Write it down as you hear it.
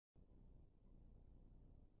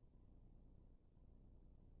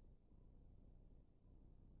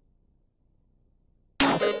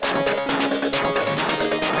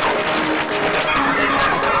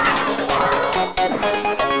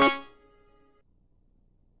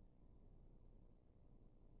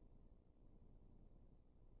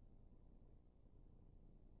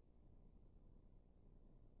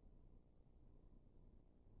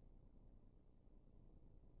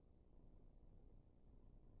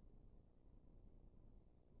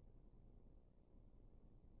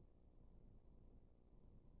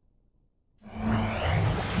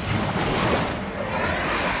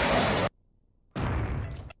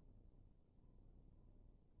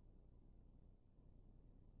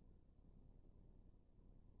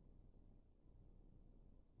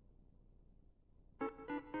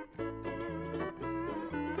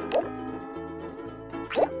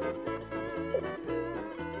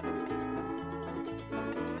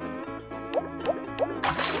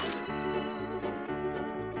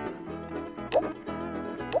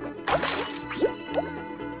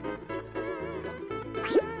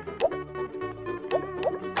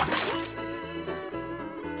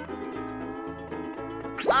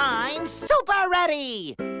I'm super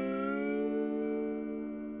ready!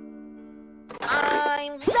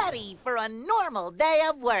 I'm ready for a normal day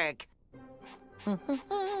of work. Oh,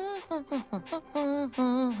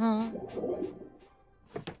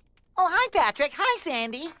 hi, Patrick. Hi,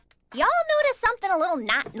 Sandy. Y'all notice something a little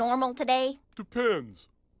not normal today? Depends.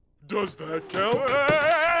 Does that count?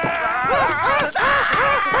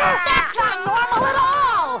 That's not normal at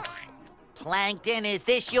all! Plankton, is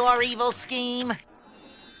this your evil scheme?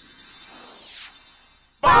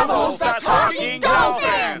 Bubbles the talking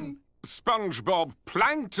dolphin! SpongeBob,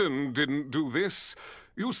 Plankton didn't do this.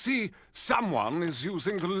 You see, someone is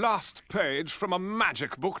using the last page from a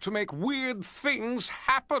magic book to make weird things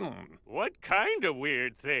happen. What kind of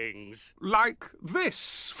weird things? Like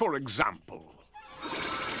this, for example.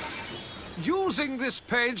 Using this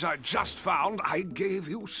page I just found, I gave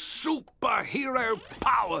you superhero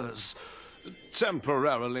powers.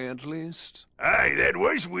 Temporarily, at least. Aye, that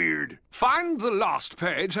was weird. Find the last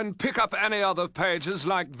page and pick up any other pages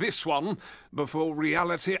like this one before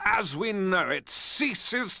reality as we know it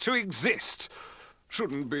ceases to exist.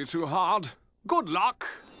 Shouldn't be too hard. Good luck.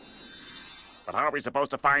 But how are we supposed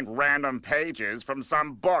to find random pages from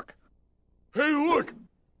some book? Hey, look!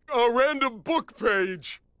 A random book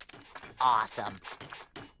page! Awesome.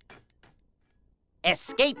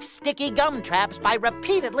 Escape sticky gum traps by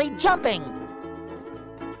repeatedly jumping.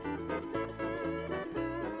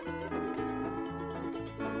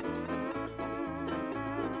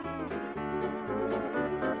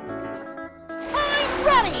 I'm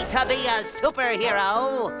ready to be a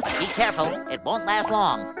superhero. Be careful, it won't last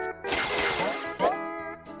long.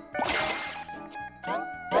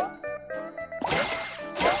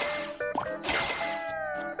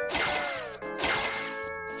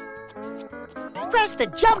 Press the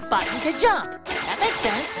jump button to jump. That makes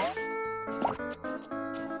sense.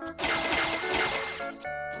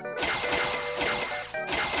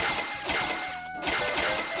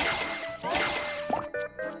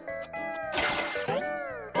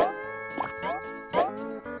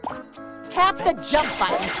 Tap the jump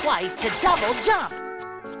button twice to double jump.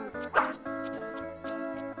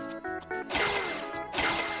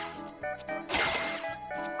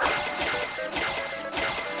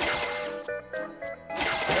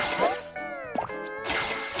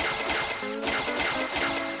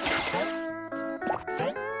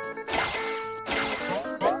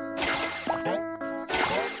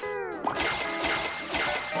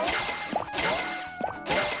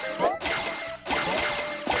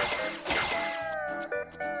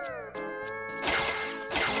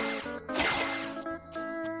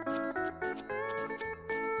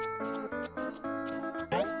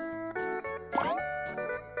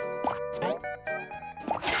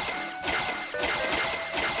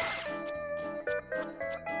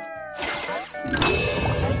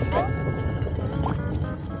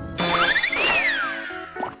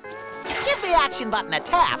 Action button a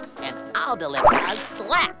tap, and I'll deliver a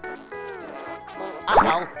slap.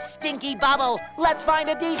 Uh-oh, Stinky Bubble, let's find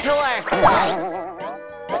a detour.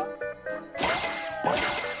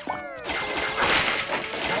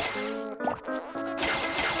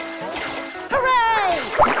 Hooray!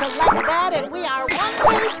 Collect that, and we are one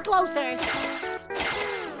page closer.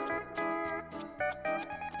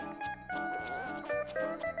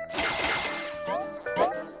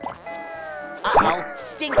 Uh-oh,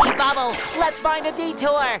 Stinky Bubble, let's find a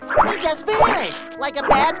detour. He just vanished, like a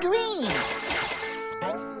bad dream.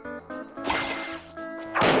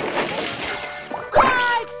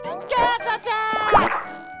 Yikes! Gas attack!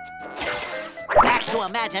 Back to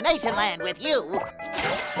Imagination Land with you.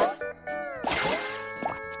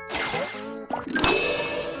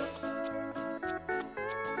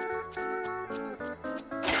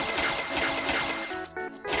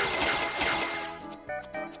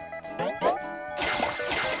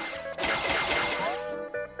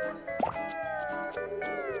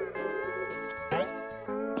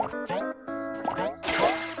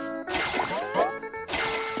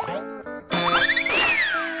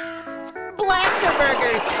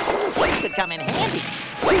 Burgers. These could come in handy.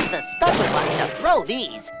 Use the special button to throw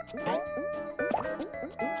these.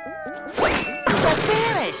 Just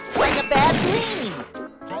vanished, like a bad dream.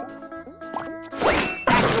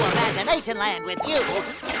 Back to Imagination Land with you.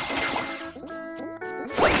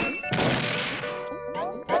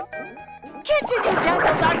 Kitchen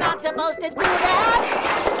utensils are not supposed to do that.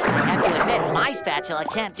 I have to admit, my spatula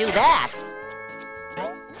can't do that.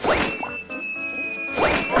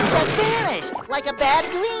 Just vanished, like a bad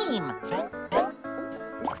dream.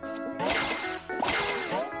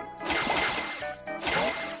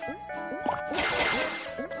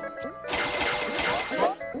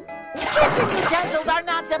 Kitchen utensils are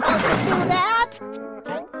not supposed to do that!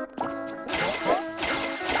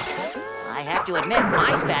 I have to admit,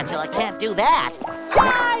 my spatula can't do that.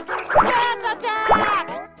 Yikes! Gas attack!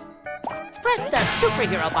 Press the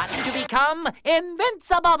superhero button to become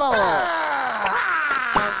invincible!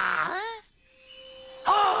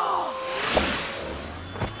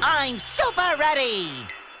 I'm super ready!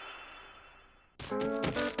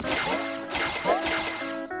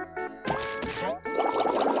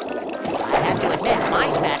 I have to admit, my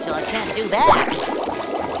spatula can't do that.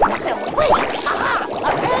 Sweet! Aha!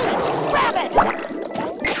 A page! Grab it!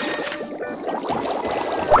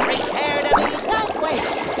 Prepare to be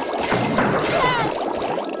vanquished!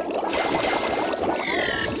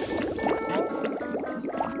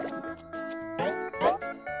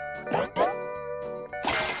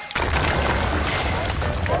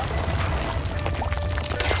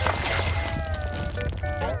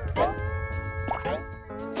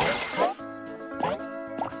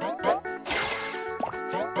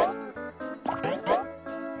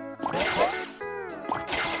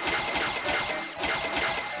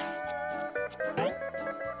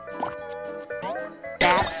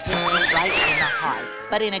 Yes! That's right in the heart,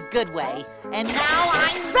 but in a good way. And now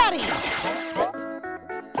I'm ready!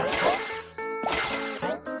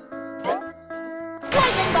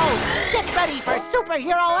 Lightning bolt! Get ready for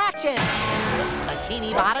superhero action!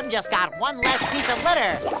 Bikini Bottom just got one less piece of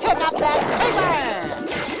litter. Pick up that paper!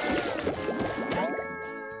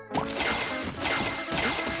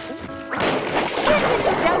 Kitchen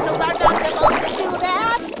utensils are not supposed to do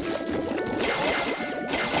that!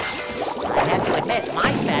 I have to admit,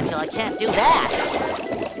 my spatula can't do that.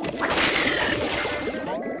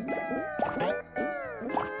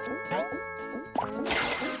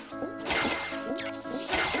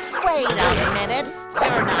 Wait a minute.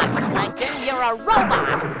 You're not plankton, you're a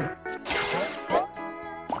robot.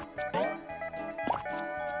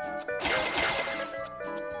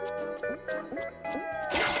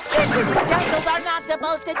 Kitchen utensils are not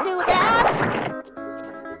supposed to do that.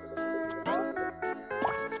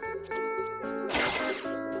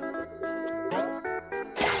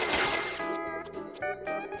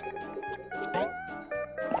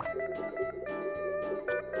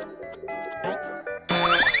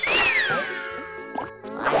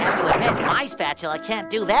 My spatula can't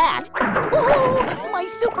do that. Woohoo! My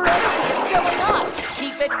super energy is filling up.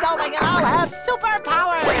 Keep it going and I'll have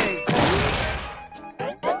superpowers.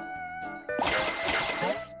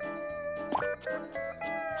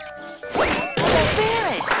 It'll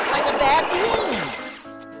vanish like a bad dream.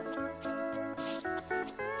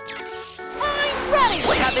 I'm ready to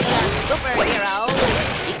be a superhero.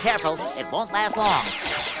 Be careful, it won't last long.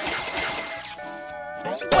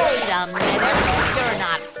 Wait a minute. You're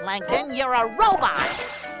not plankton, you're a robot.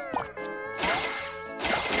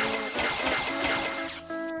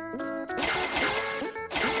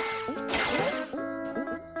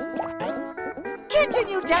 Kitchen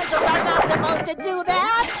utensils are not supposed to do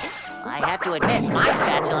that. I have to admit, my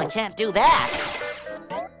spatula can't do that.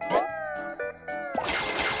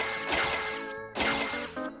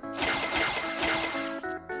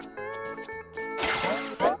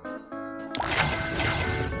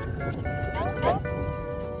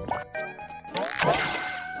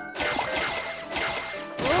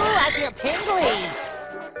 I feel tingly.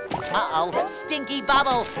 Uh-oh, stinky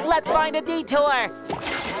bubble. Let's find a detour.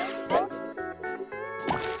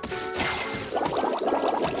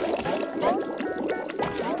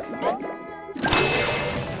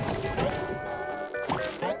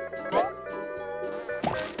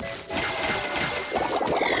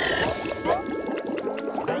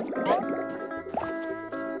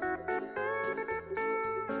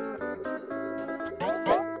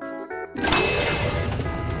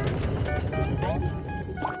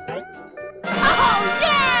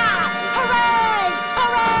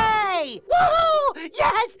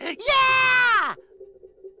 Yes! Yeah!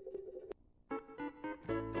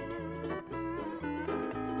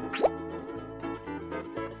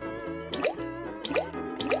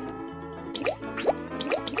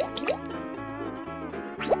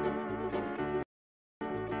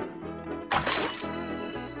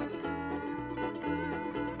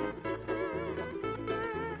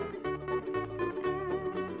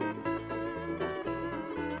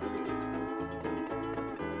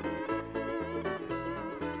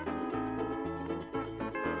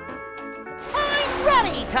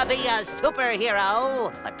 Ready to be a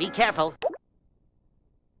superhero, but be careful.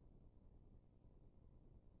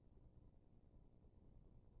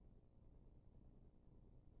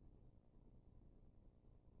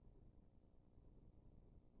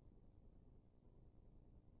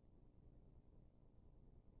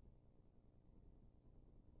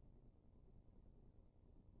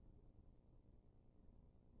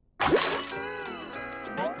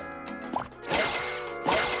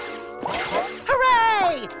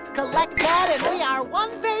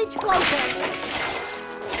 inch closer.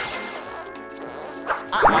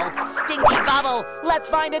 Uh-oh, Stinky Bubble, let's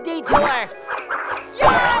find a detour.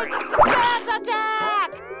 Yikes! Gas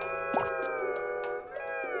attack!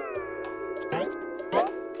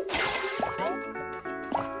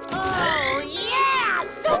 Oh, yeah!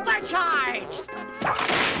 Supercharged!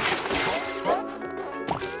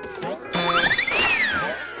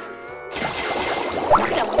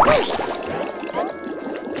 Sweet!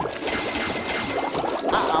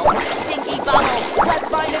 Uh-oh, Stinky Bubble, let's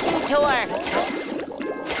find a detour.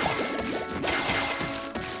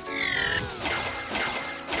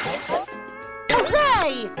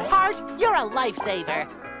 Hooray! Heart, you're a lifesaver.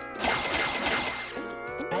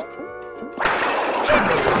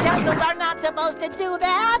 Kitchen utensils are not supposed to do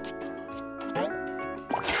that.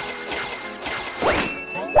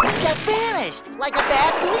 Just vanished, like a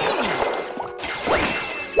bad dream.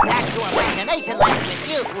 Back to imagination land with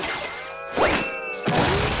you.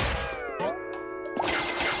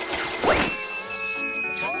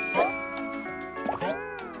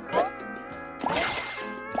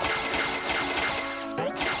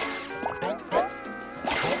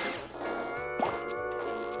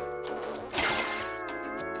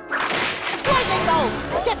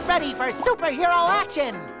 Get ready for superhero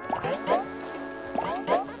action! Ooh,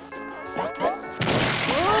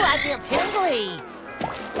 I feel tingly!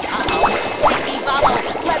 Uh-oh, Stinky Bubble,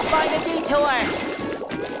 let's find a detour!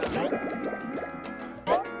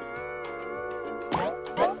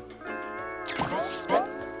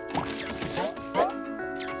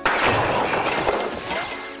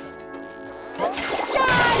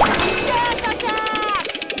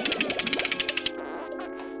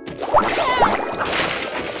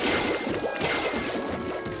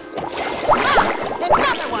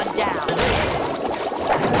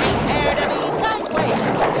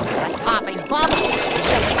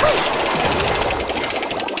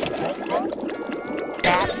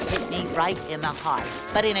 That hit me right in the heart,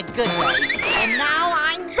 but in a good way. And now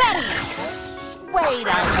I'm ready! Wait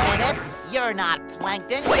a minute. You're not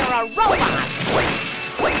plankton, you're a robot!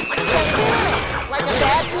 Like a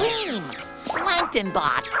bad dream! Plankton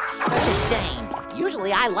bot! Such a shame.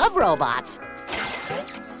 Usually I love robots.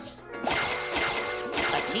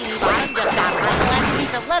 Bikini Bottom just got my last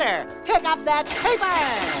piece of litter. Pick up that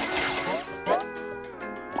paper!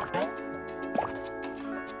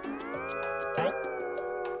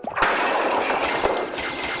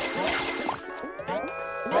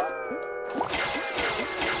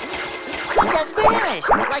 Just vanished,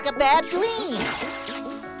 like a bad dream.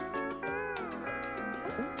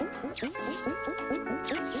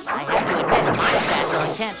 I have to admit, my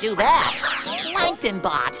special can't do that. Plankton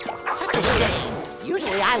bot. Such a shame.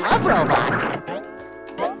 Usually I love robots.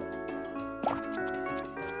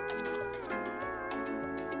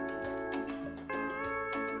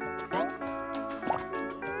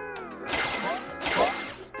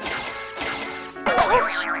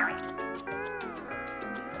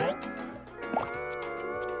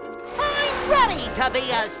 Ready to be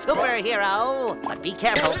a superhero! But be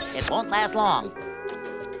careful, it won't last long.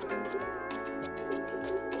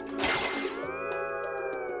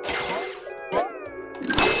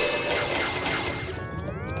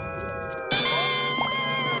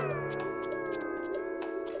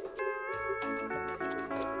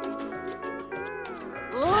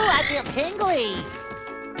 Ooh, I feel tingly!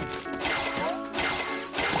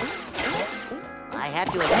 I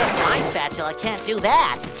have to admit, my spatula can't do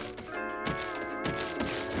that.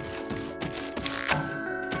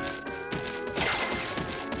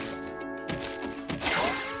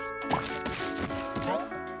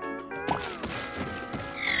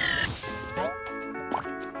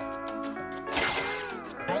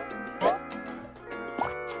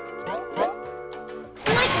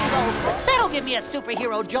 That'll give me a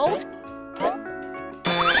superhero jolt.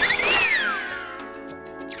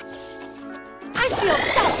 I feel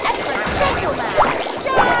so extra special now.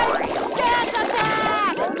 Yikes! Gas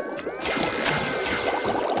attack!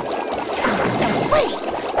 Sweet!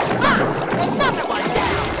 Ah, another one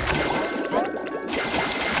down.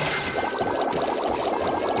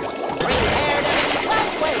 Green-haired enemy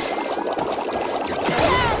fluctuations. Yes!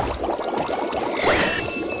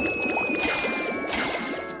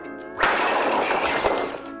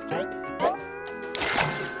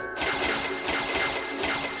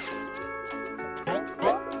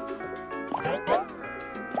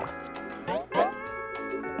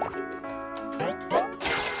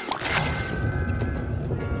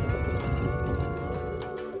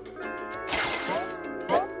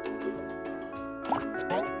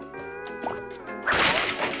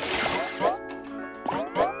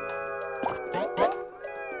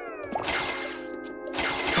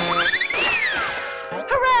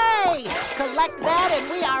 Collect that and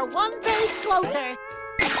we are one page closer.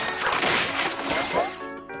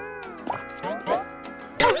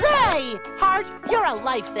 Hooray! Hart, you're a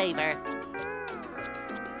lifesaver.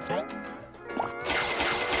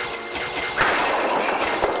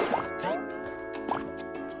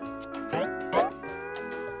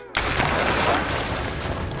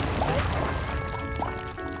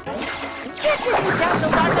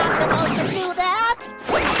 Utensils are not supposed to do that.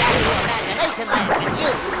 That's your imagination land with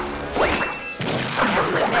you. I have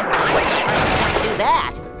to admit, I don't do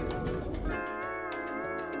that.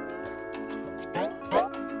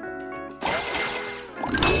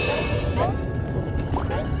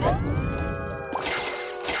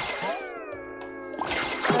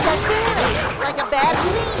 Like a bad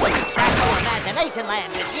dream. That's your imagination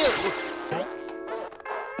land with you.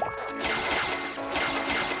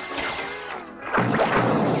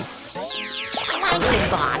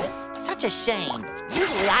 Bot. Such a shame.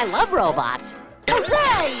 Usually I love robots.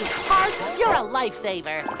 Hooray! Hart, you're a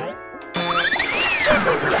lifesaver.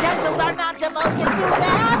 Utensils are not supposed to do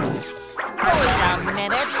that. Wait a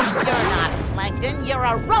minute. You're not Plankton. You're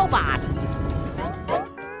a robot.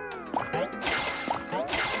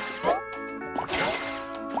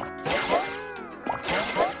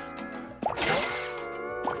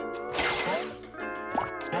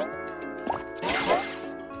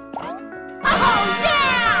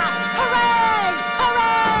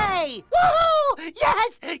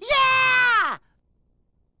 Yes! Yeah!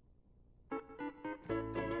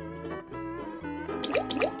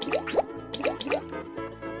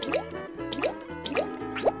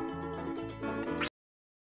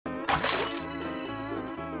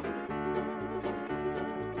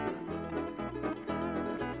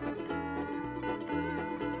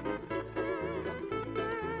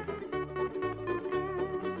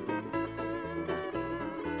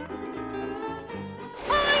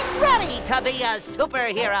 Ready to be a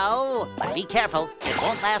superhero. But be careful, it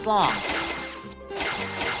won't last long.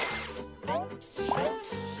 That's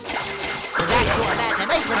your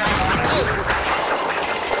imagination land with you.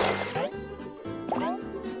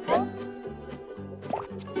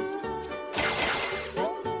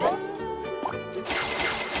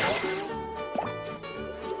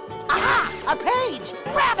 Aha! A page!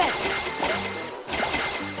 Grab it!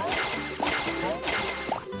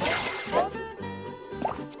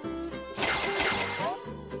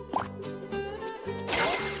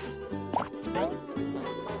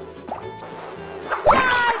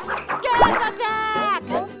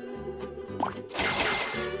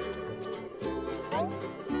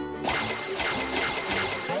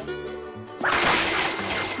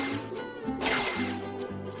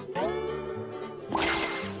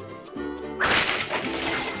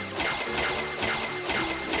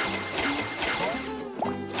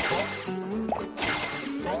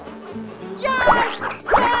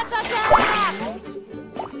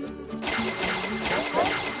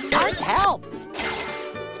 Help!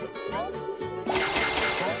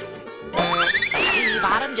 Beanie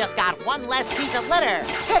Bottom just got one less piece of litter.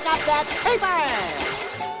 Pick up that paper!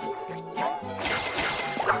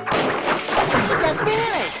 It just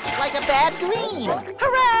vanished, like a bad dream.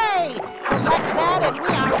 Hooray! Collect that and we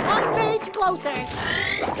are one page closer.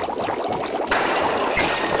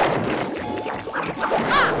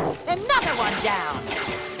 Ah! Another one down.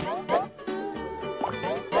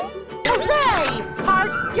 Hooray!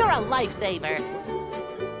 Hart, you're a lifesaver.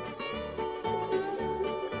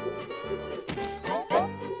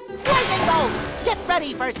 Lightning bolt! Get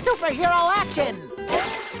ready for superhero action!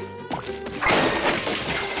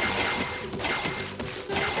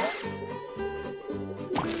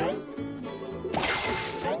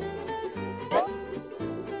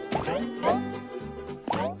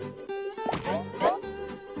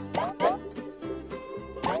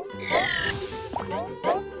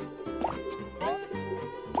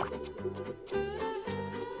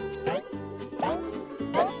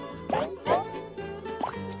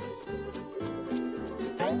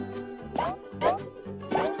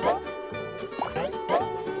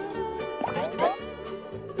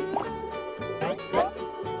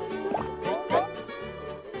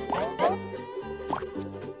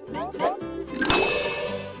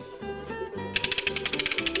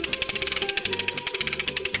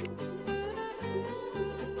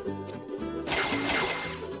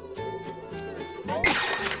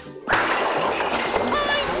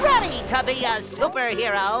 To be a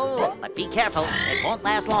superhero, but be careful, it won't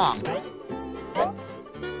last long.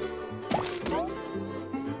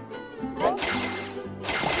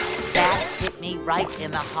 That hit me right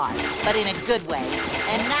in the heart, but in a good way.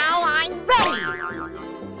 And now I'm ready!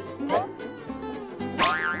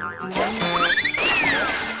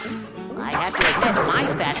 I had have to admit, my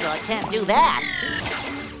spatula can't do that.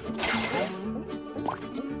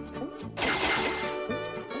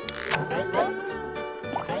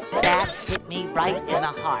 That hit me right in the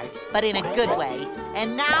heart, but in a good way.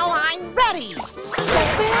 And now I'm ready! Like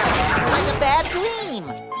a bad dream!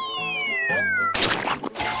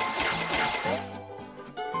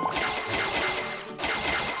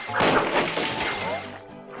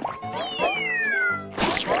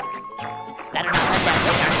 Better not let that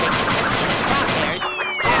radar station catch me in the crosshairs.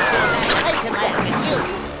 Back to imagination land with you!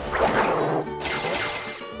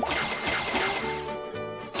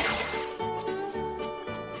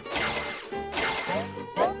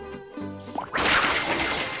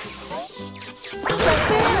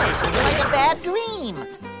 Like a bad dream.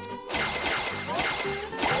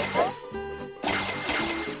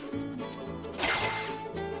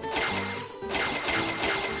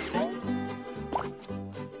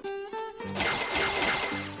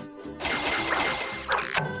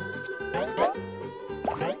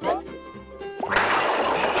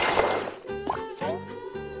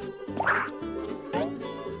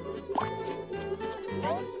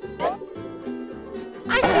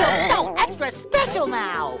 I feel so extra special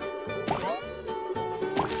now.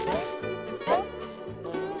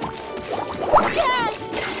 Yes!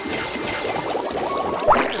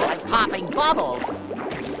 This is like popping bubbles.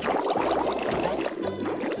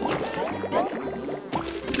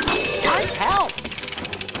 Nice help!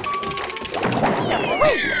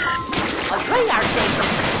 Sweet! A radar station!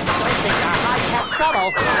 Those things are high-tech trouble.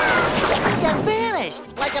 It just vanished,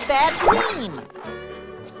 like a bad dream.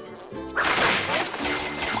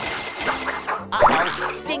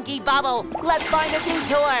 Uh-oh, stinky bubble! Let's find a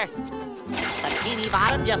detour! Bikini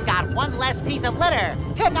Bottom just got one less piece of litter.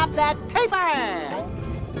 Pick up that paper!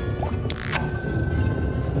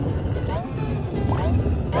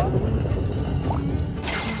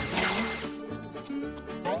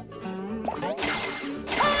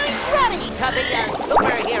 I'm ready to be a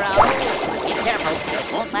superhero! Be careful, it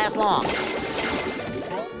won't last long.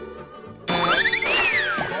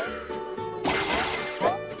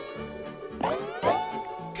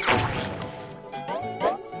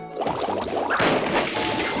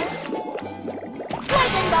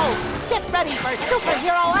 Get ready for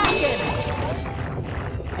superhero action!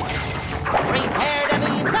 Prepare to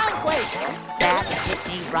be vanquished! That hit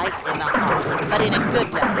me right in the heart, but in a good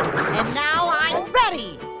way. And now I'm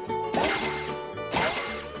ready!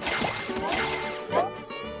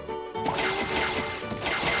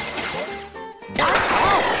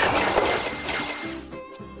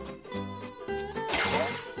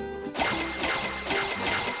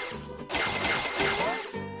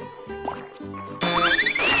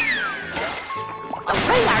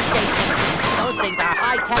 Radar station! Those things are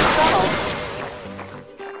high-tech trouble.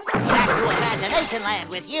 Back to imagination land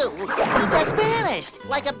with you. You just vanished,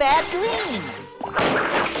 like a bad dream.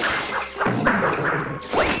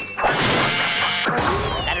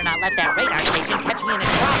 Better not let that radar station catch me in its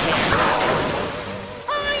crosshairs.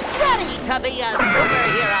 I'm ready to be a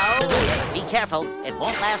superhero. Be careful, it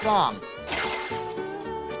won't last long.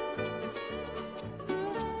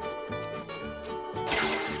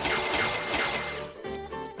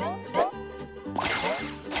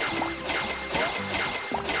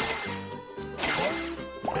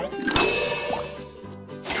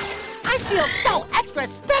 I feel so extra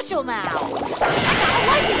special now! I got a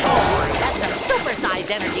lightning bolt! That's some supersized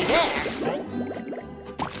energy there!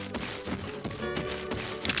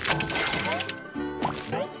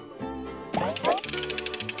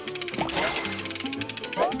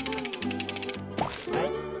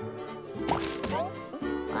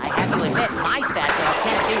 I have to admit, my spatula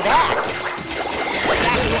can't do that!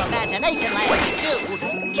 Back to imagination land with you!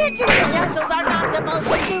 Kitchen utensils are not supposed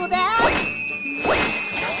to do that!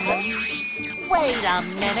 Wait a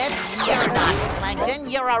minute, you're not plankton,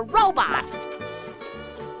 you're a robot!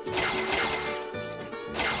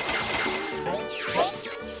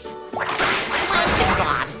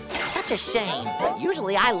 Plankton-bot! Such a shame.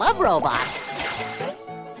 Usually I love robots.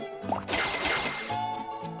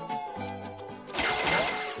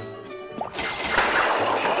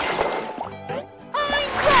 I'm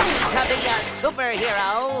ready to be a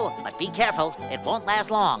superhero! But be careful, it won't last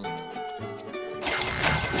long.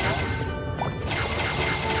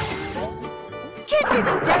 Kitchen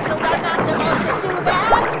utensils are not supposed to do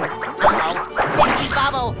that! Uh-oh, stinky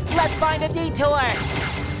bubble! Let's find a detour!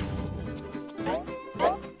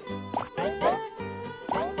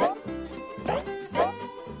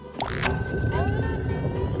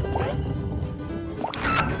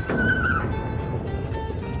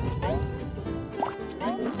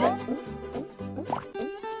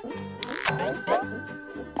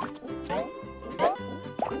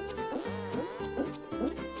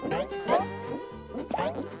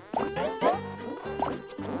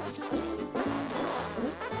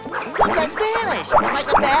 vanished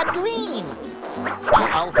like a bad dream.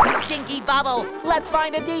 Uh-oh, stinky bubble. Let's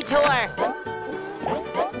find a detour.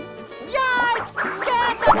 Yikes!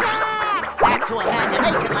 Gas attack! Back to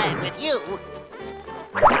Imagination Land with you.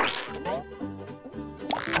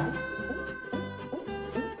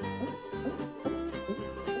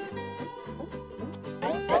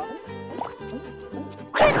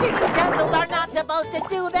 Kitchen utensils are not supposed to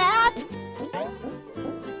do that!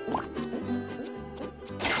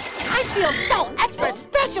 I feel so extra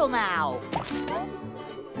special now!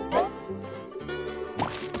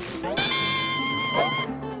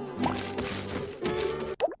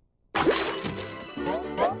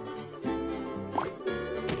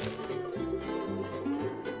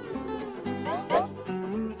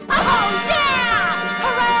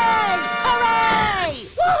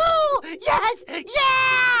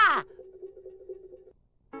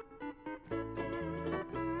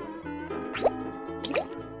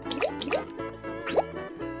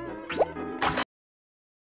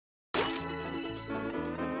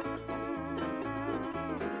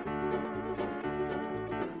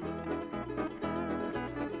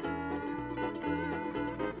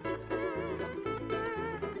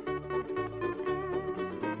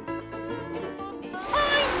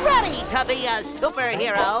 Ready to be a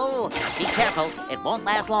superhero. Be careful, it won't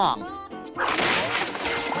last long.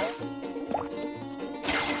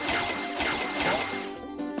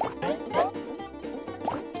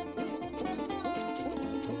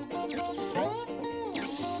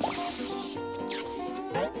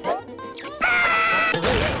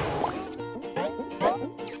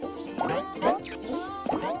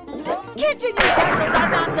 Kitchen utensils are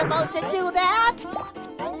not supposed to do that!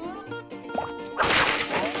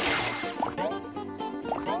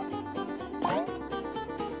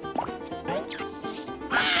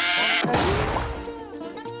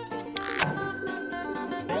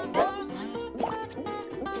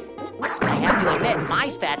 I have to admit, my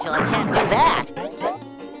spatula can't do that.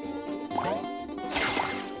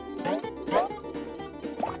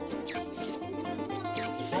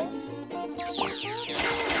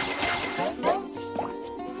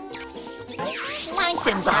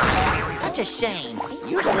 Such a shame.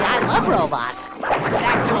 Usually I love robots.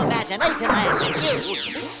 Back to Imagination Land with you.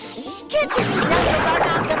 Kitchen utensils are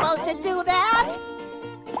not supposed to do that!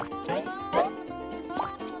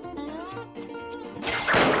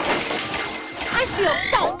 I feel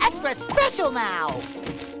so extra special now!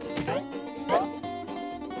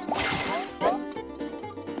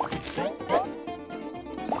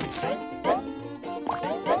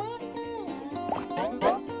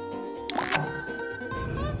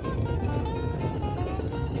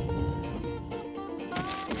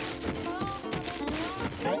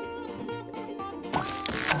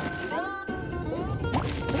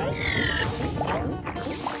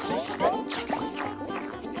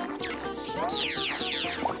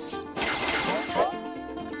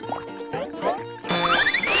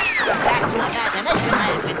 Imagination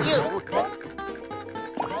Land with you.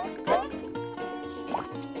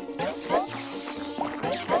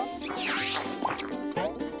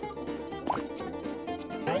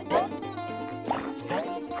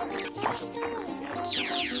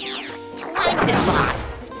 Bot.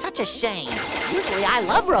 Such a shame. Usually I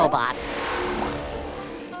love robots.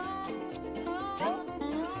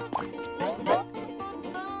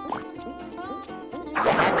 I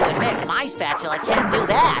have to admit, my spatula can't do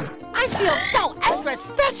that. I feel so extra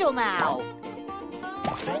special now!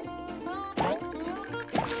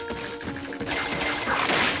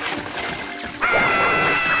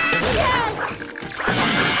 Yes!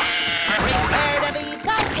 Prepare to be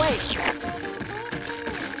vanquished!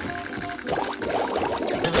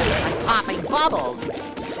 I'm popping bubbles!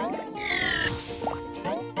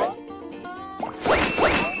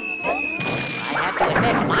 I have to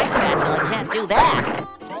admit, my spatula can't do that!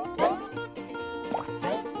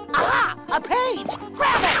 A page!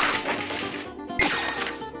 Grab it!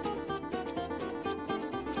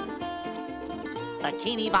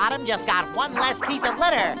 Bikini Bottom just got one less piece of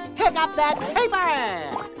litter. Pick up that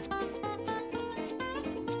paper!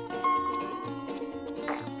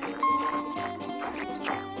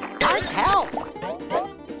 Let's help!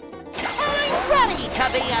 I'm ready to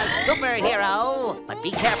be a superhero! But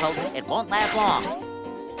be careful, it won't last long.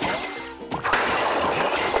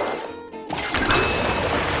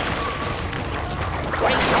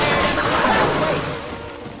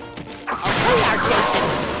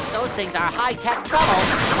 Those things are high-tech trouble.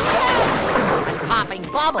 I'm popping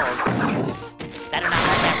bubbles. Better not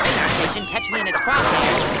let that radar station catch me in its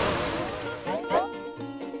crosshairs.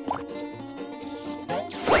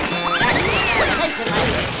 Back to Imagination Land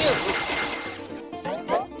with you.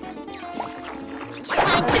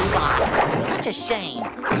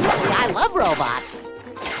 robots. He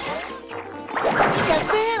just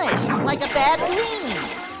vanished like a bad dream.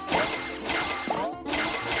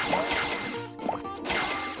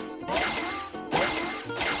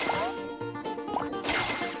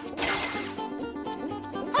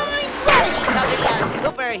 I'm ready to be a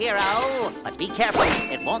superhero. But be careful,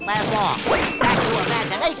 it won't last long. Back to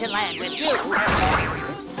Imagination Land with you.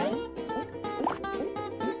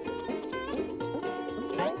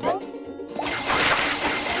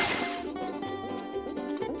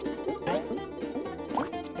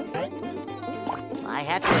 I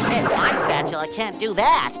have to admit, my spatula can't do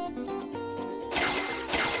that.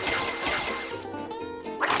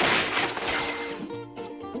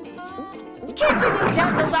 Kitchen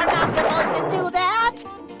utensils are not supposed to do that!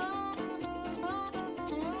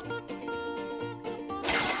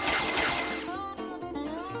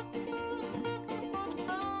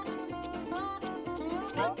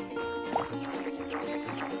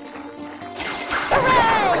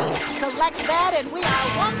 Hooray! Collect that and we are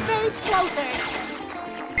one page closer!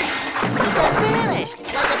 He just vanished,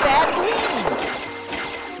 like a bad dream.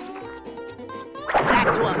 Back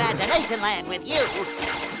to Imagination Land with you.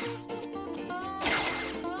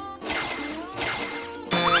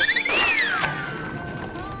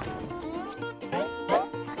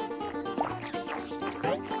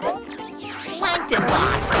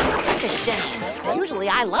 Planktonbot, such a shame. Usually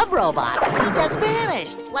I love robots. He just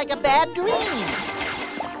vanished, like a bad dream.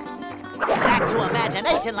 Back to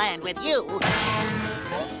Imagination Land with you.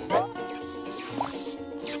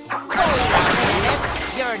 Wait a minute!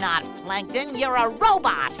 You're not plankton, you're a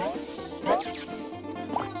robot!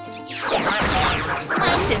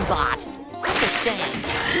 Planktonbot! Such a shame.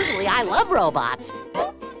 Usually I love robots.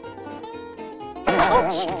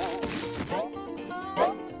 Ouch!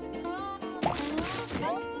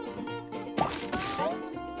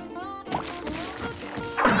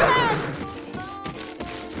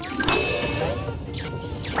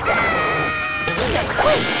 Yes!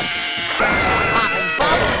 Wait! Popping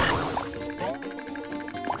bubbles!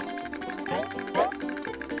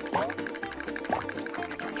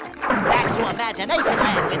 Back to Imagination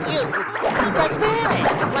Land with you. He just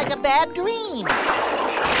vanished like a bad dream.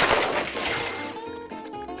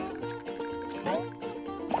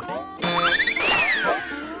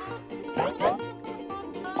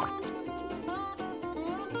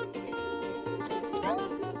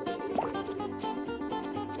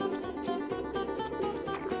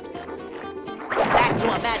 Back to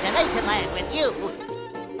Imagination Land with you.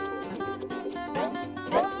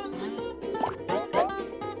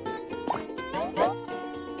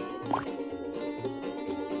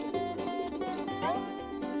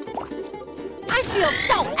 I feel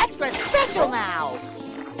so extra special now!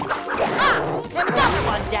 Ah! Another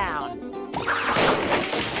one down!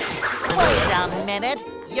 Wait a minute!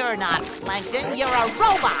 You're not plankton, you're a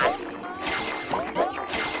robot!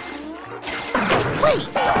 Wait!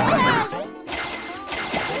 Yes!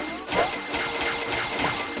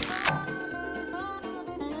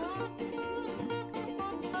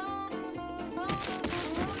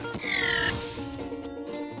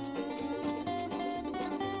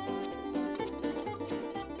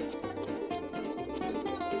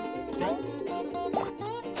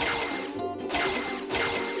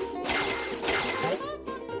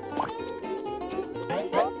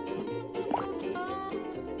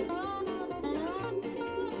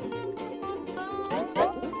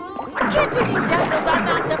 Kitchen utensils are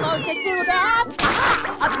not supposed to do that!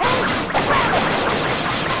 A page!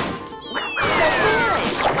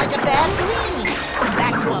 It's like a bad dream!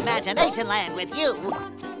 Back to Imagination Land with you!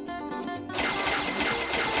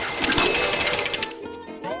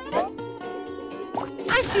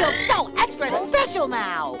 I feel so extra special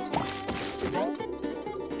now!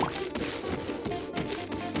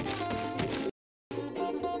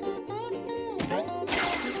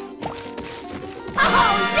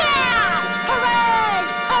 Oh, yeah! Hooray!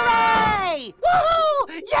 Hooray! Woohoo!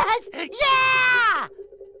 Yes! Yeah!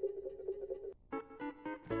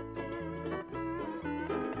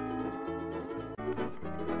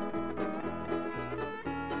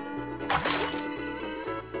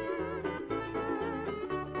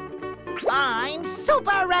 I'm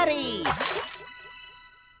super ready!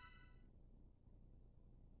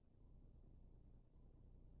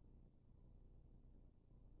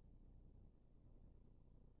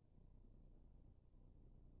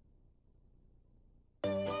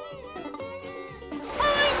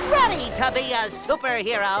 To be a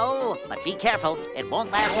superhero, but be careful, it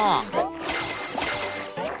won't last long.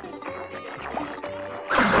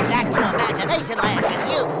 Back to Imagination Land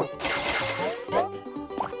with you.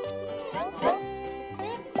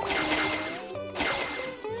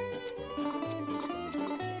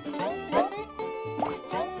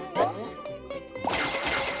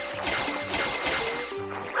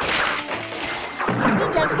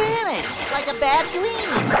 like a bad dream.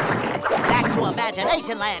 Back to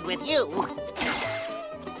Imagination Land with you.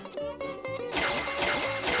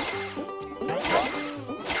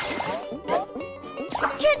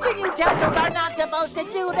 Kids and utensils are not supposed to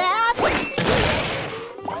do that.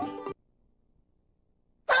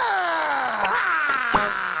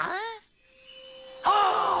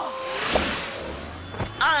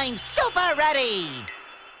 I'm super ready!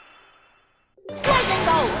 Lightning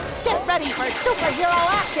bolt! Get ready for superhero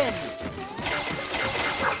action!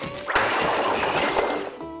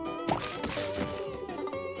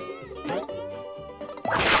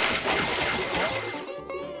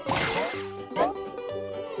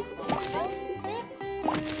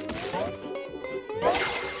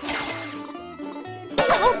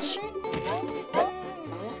 Ouch!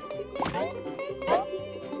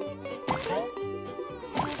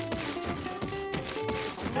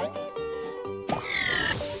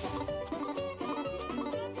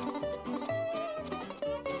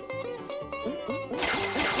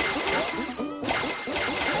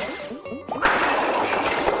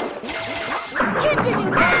 Continue,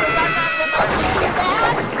 David, I'm not supposed to do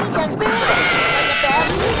that! He just vanished like a bad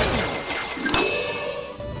dream!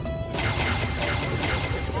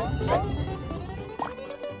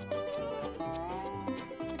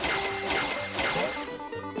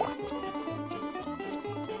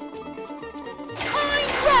 I'm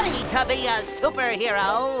ready to be a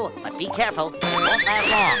superhero! But be careful, it won't last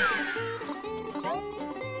long.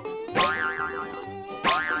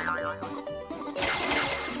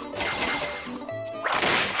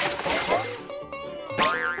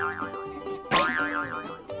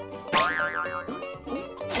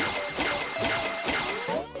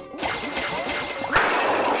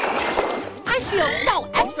 I feel so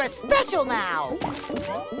extra special now!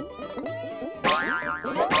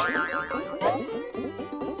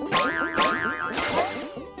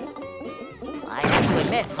 I have to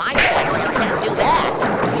admit, my spatula can't do that.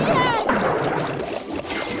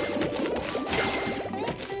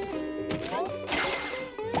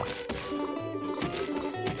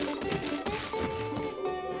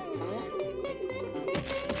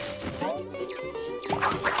 Yes!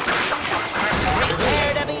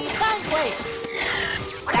 Prepare to be vanquished!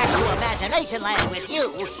 Back to Imagination Land with you!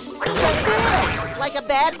 Just vanished like a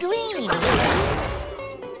bad dream!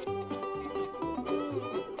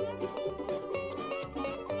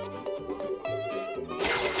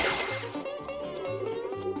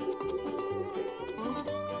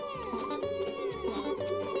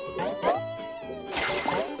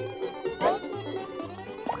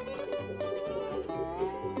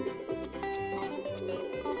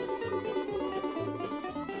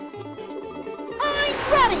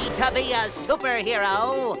 Ready to be a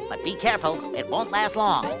superhero, but be careful, it won't last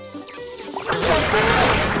long. Like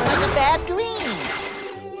a bad dream.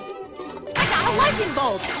 I got a lightning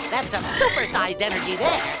bolt. That's some supersized energy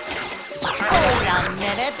there. Wait a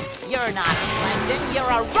minute, you're not Plankton, you're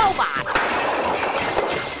a robot.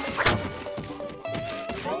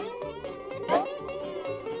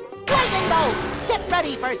 Lightning bolt, get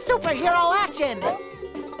ready for superhero action.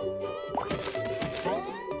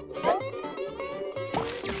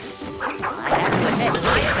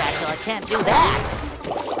 My spatula can't do that.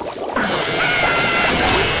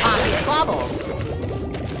 Popping bubbles.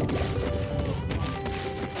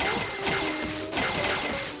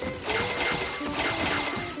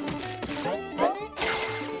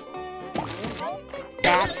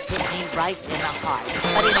 That hit me right in the heart,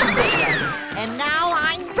 but in a good way. And now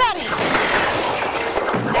I'm ready.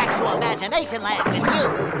 Back to Imagination Land with you.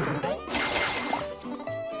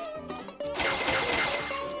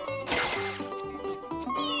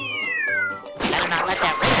 Not let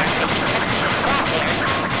that radar station catch me out there.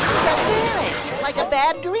 Just vanished like a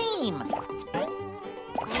bad dream.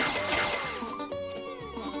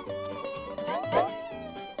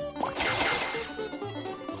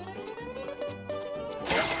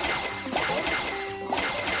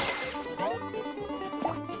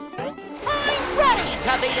 I'm ready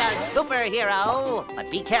to be a superhero, but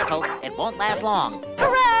be careful, it won't last long.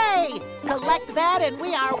 Hooray! Collect that and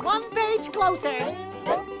we are one page closer.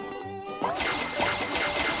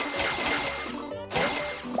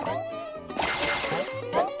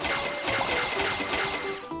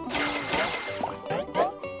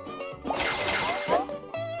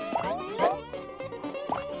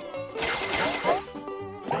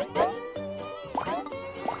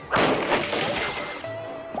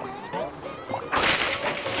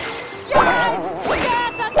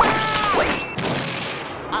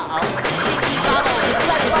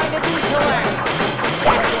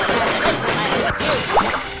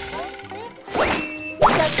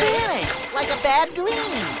 Like a bad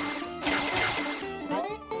dream.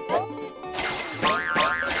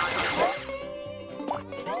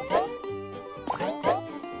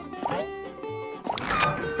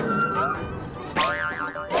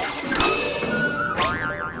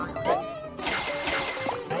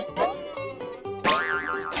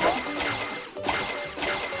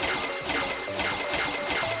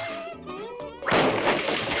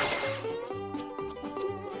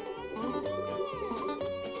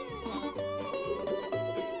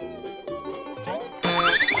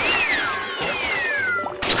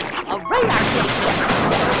 A radar station!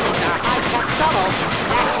 These are high-tech shuttles.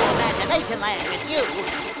 Back to Imagination Land with you.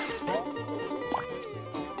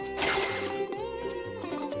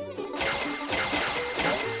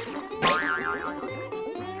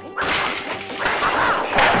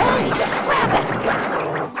 Hey, grab it!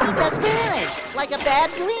 He just vanished, like a bad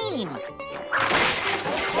dream.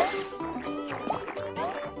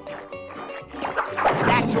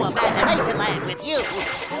 Back to Imagination Land with you.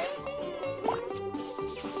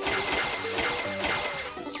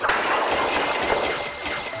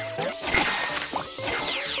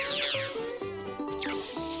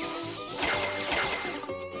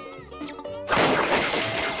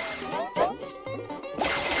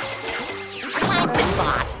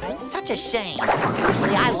 Such a shame.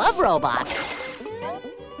 Usually I love robots.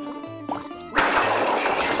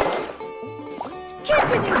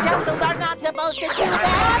 Kitchen utensils are not supposed to do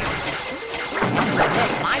that.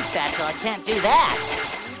 Admit my spatula can't do that.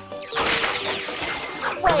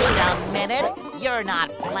 Wait a minute. You're not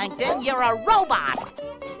plankton, you're a robot.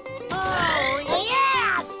 Oh,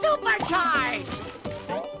 yeah! Supercharged!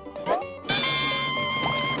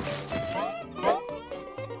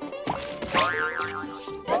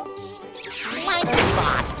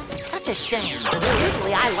 Bot. Such a shame.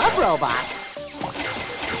 Usually I love robots.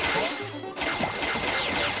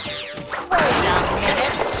 Wait a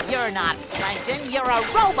minute. You're not plankton, you're a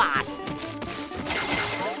robot.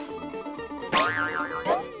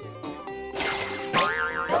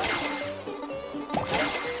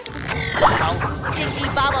 Oh, stinky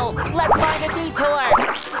bubble. Let's find a detour.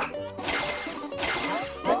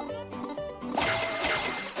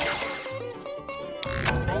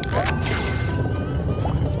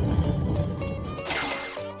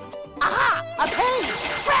 A page!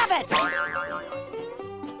 Grab it! I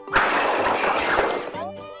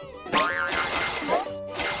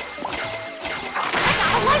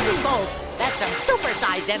got a lightning bolt! That's some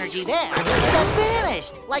supersized energy there. It just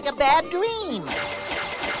vanished, like a bad dream.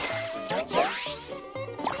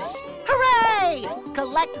 Hooray!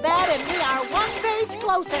 Collect that and we are one page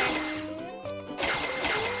closer.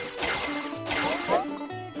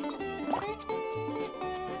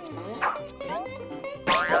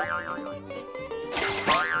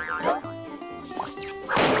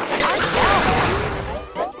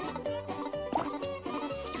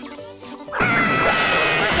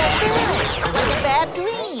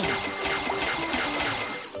 Dream.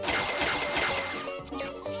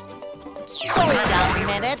 Wait a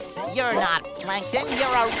minute. You're not plankton,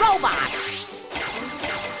 you're a robot.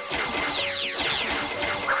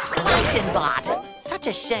 Plankton bot. Such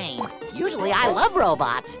a shame. Usually I love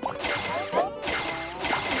robots.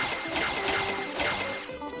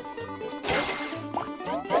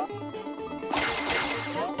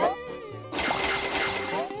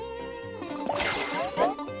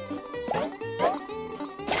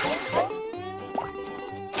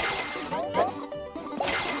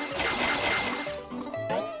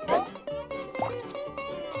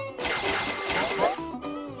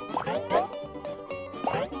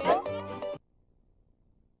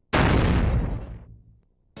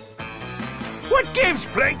 What gives,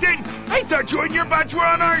 Plankton? I thought you and your bots were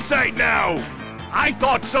on our side now. I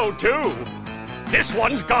thought so too. This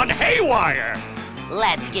one's gone haywire.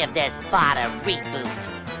 Let's give this bot a reboot.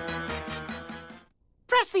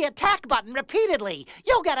 Press the attack button repeatedly.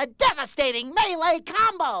 You'll get a devastating melee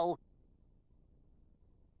combo.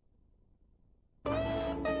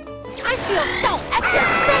 I feel so extra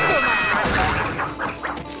special now.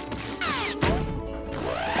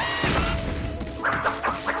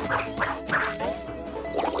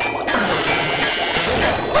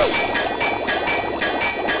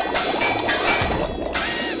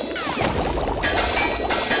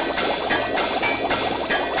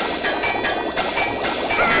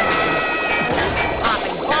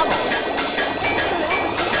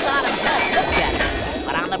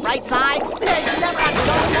 Bright side, there's never a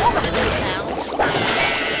dull moment in this town.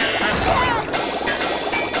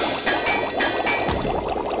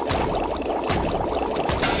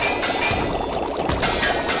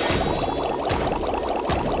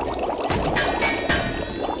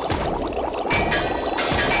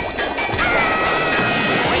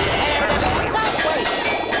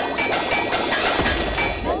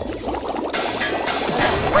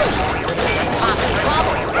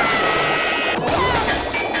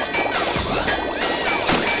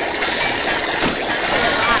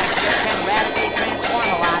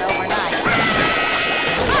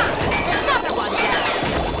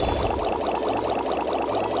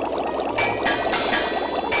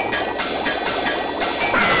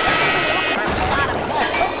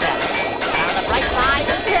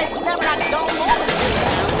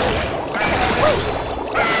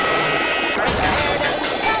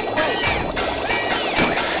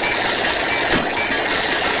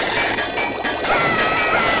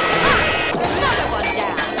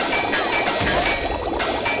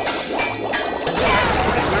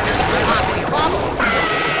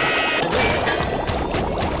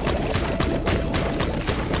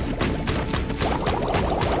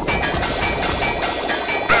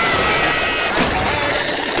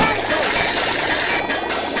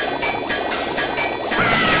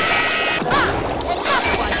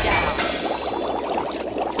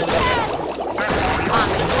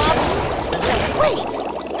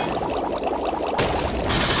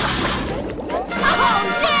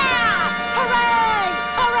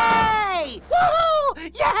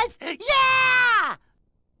 Yes! Yeah!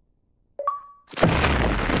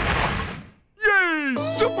 Yay!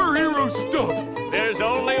 Superhero stuff! There's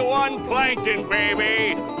only one plankton,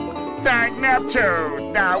 baby. Thank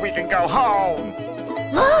Neptune! Now we can go home!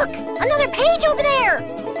 Look! Another page over there!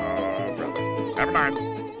 Brother. Never mind.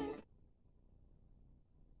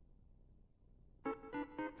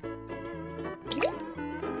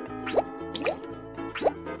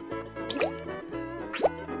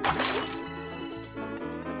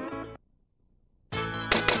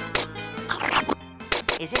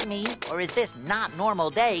 Is it me, or is this not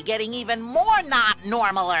normal day getting even more not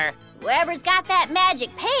normaler? Whoever's got that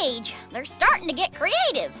magic page, they're starting to get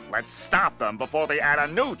creative. Let's stop them before they add a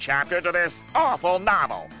new chapter to this awful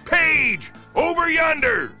novel. Page! Over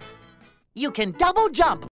yonder! You can double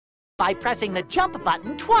jump by pressing the jump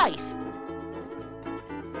button twice.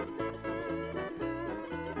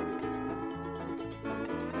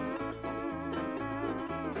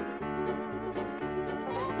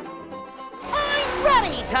 I'm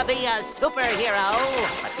ready to be a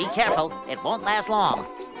superhero. But be careful, it won't last long.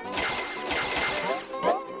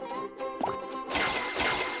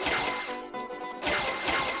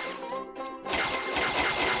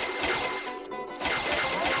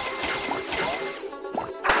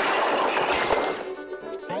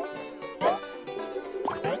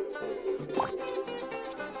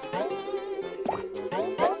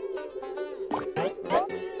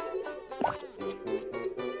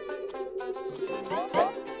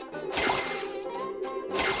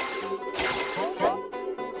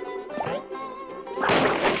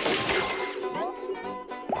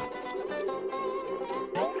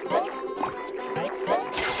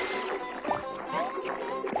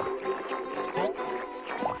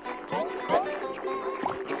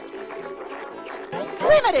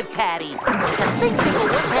 Primitive patty! To think people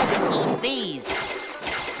once had to eat these!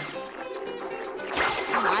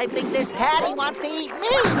 I think this patty wants to eat me!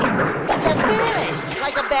 It just vanished,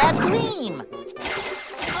 like a bad dream!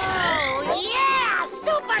 Oh, yeah!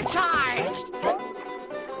 Supercharged!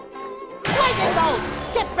 Lightning bolt!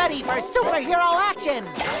 Get ready for superhero action!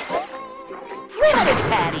 Primitive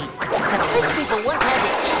patty! To think people once had to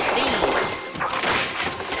eat these!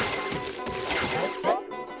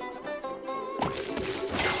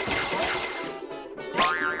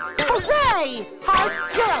 Hooray! Heart,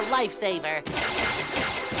 you're a lifesaver.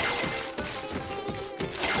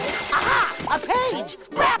 Aha! A page!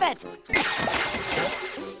 Grab it!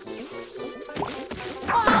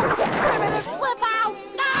 Oh! Primitive, flip out!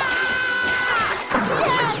 Ah!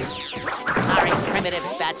 Yes! Sorry, Primitive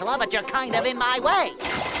Spatula, but you're kind of in my way.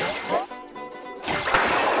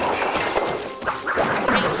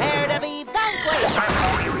 Prepare to be vanquished!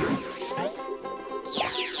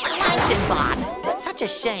 Plankton Bot! Such a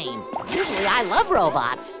shame. Usually I love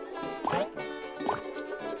robots.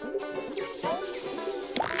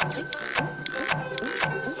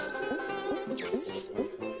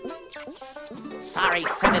 Sorry,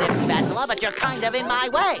 Primitive Spatula, but you're kind of in my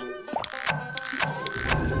way.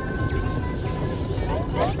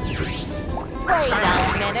 Wait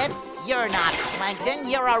a minute. You're not plankton,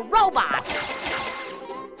 you're a robot.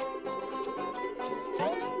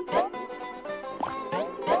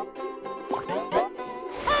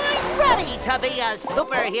 I'm ready to be a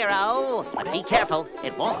superhero. But be careful,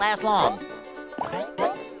 it won't last long.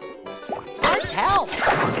 Let's help.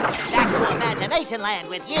 Back to Imagination Land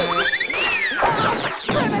with you.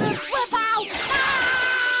 Primitive flip out!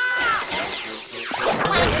 Ah!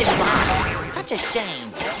 Plankton Bot. Such a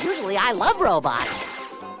shame. Usually I love robots.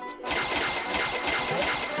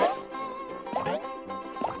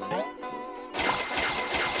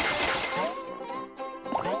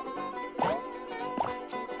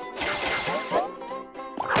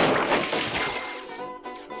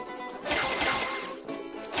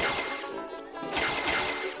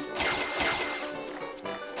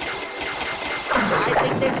 I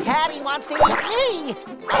think this patty wants to eat me!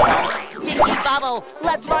 Stinky Bubble,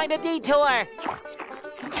 let's find a detour!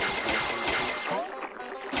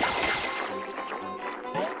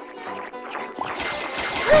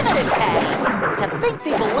 Primitive patty! To think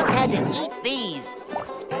people once had to eat these!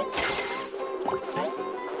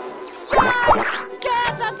 Yes!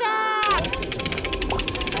 Gas attack!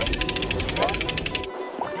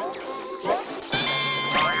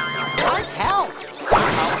 What help?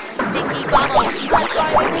 Stinky Bubble, let's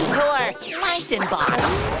find a detour! Plankton Bot,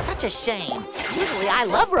 such a shame. Usually I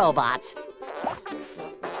love robots.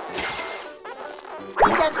 He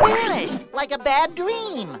just vanished, like a bad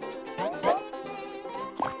dream.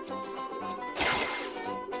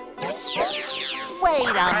 Wait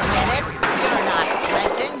a minute, you're not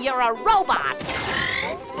Plankton, you're a robot.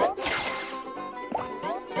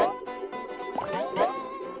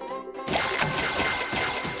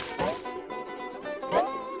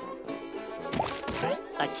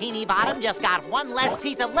 Bikini Bottom just got one less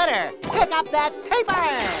piece of litter. Pick up that paper!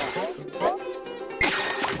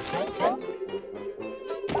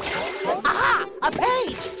 Aha! A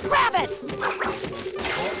page! Grab it!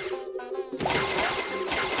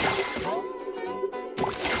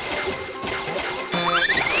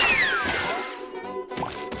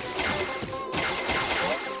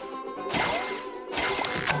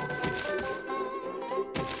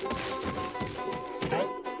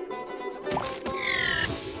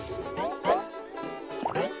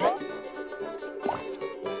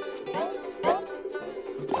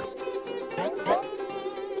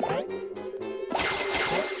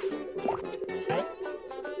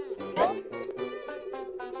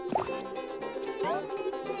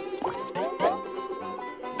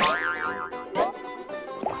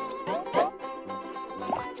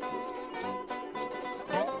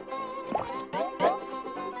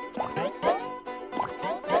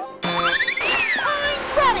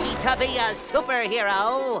 To be a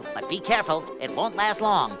superhero. But be careful, it won't last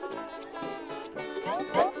long.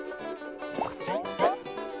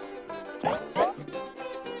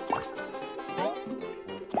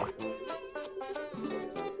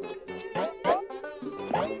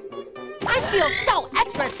 I feel so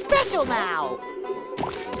extra special now.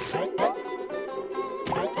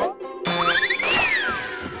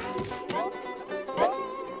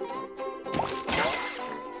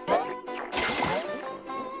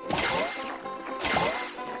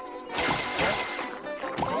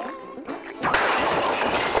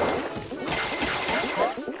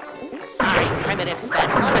 Sorry, primitive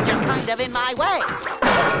spatula, but you're kind of in my way.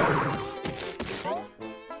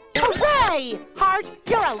 Hooray! Heart,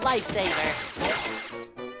 you're a lifesaver.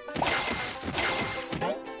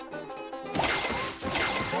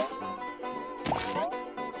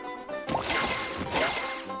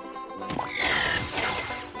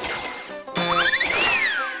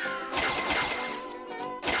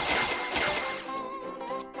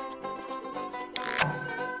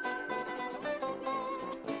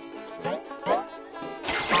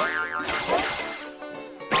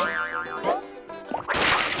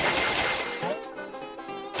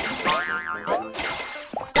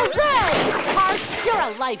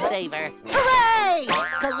 Lifesaver. Hooray!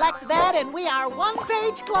 Collect that and we are one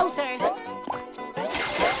page closer.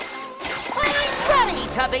 I'm ready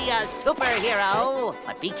to be a superhero.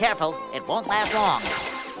 But be careful, it won't last long.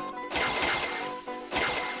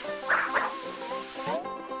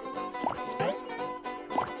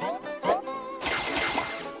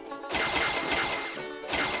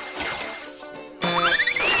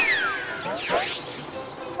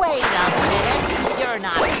 Wait a minute. You're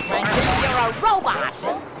not Plankton, you're a robot.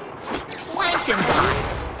 Plankton bot.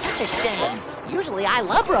 Such a shame. Usually I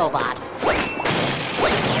love robots. He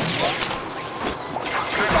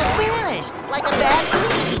just vanished like a bad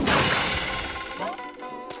dream.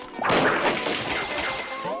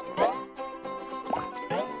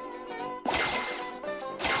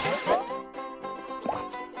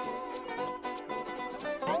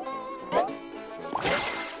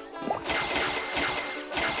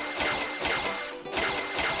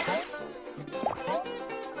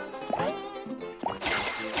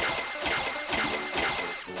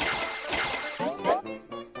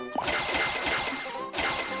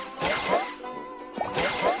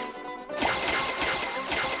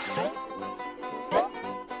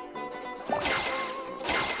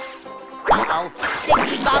 Uh-oh,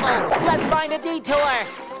 stinky bubble! Let's find a detour!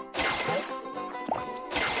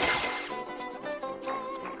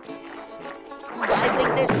 I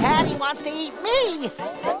think this patty wants to eat me!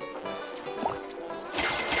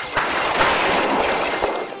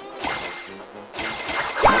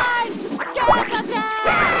 Guys! Gas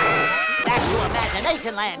attack! Back to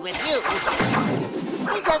imagination land with you!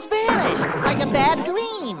 He just vanished, like a bad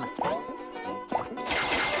dream!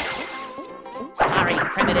 Sorry,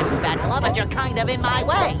 primitive spatula, but you're kind of in my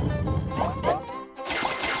way.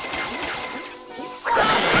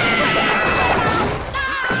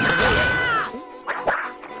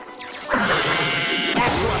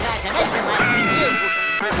 Back to imagination land with you.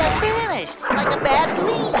 He just vanished like a bad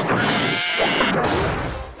dream.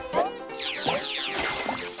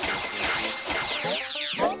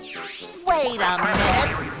 Wait a minute.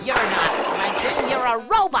 You're not Plankton, you're a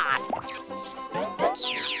robot.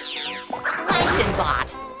 Bot.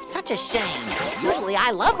 Such a shame. Usually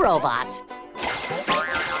I love robots.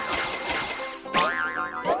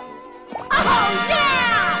 Oh,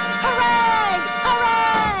 yeah! Hooray!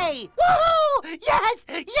 Hooray! Woohoo! Yes!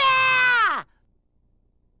 Yeah!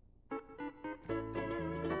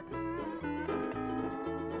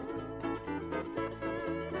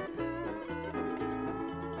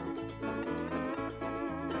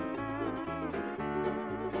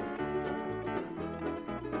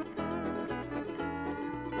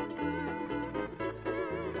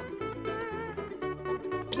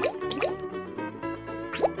 Ready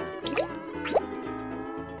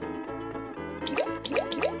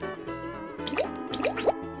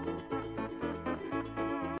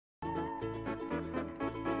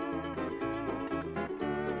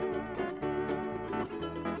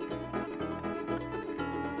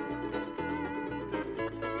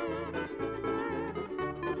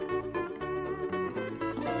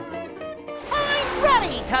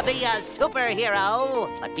to be a superhero.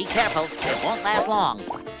 But be careful, it won't last long.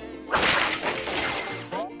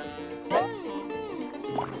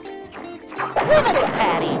 Primitive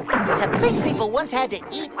Patty! To think people once had to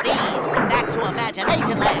eat these. Back to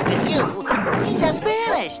Imagination Land with you. He just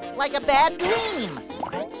vanished, like a bad dream.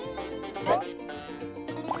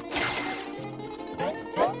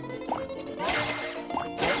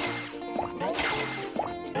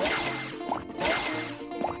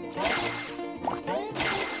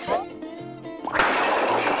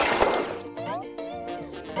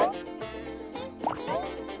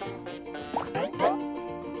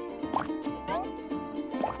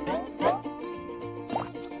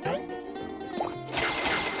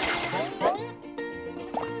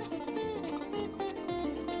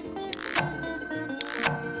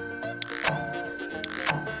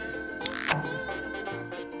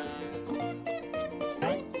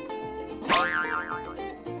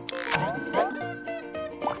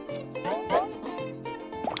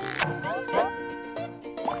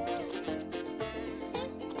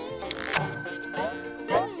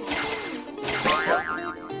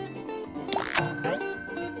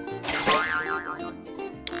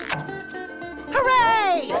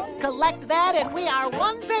 Collect that and we are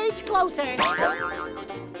one page closer.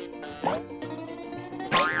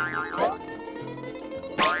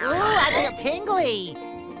 Ooh, I feel tingly.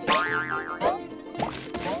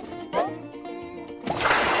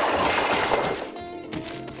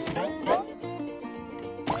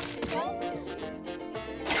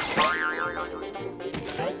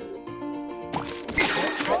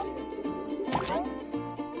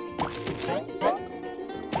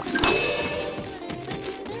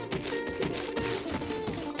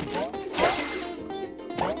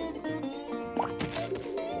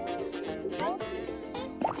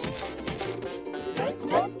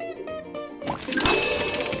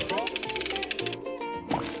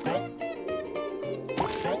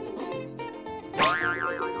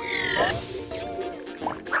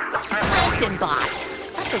 Bot.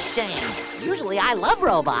 Such a shame. Usually I love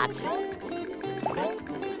robots.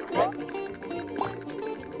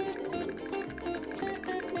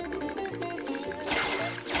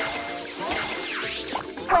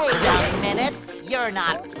 Wait a minute. You're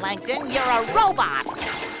not Plankton, you're a robot.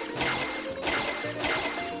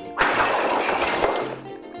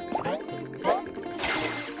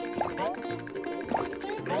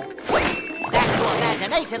 Back to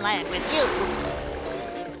Imagination Land with you.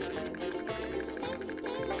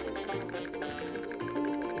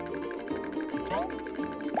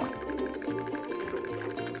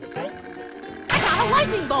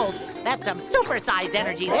 Lightning bolt! That's some supersized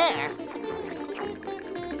energy there.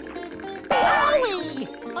 Wowee!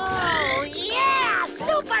 Oh, yeah!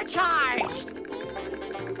 Supercharged!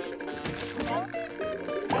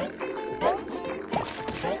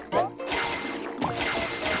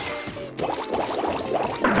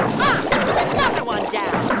 Ah! Another one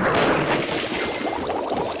down!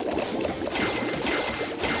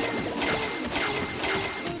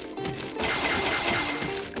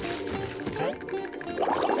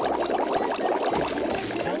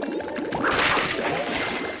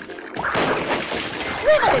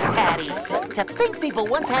 Primitive Patty! To think people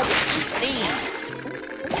once had to eat these.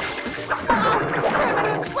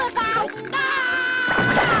 Primitive flip out!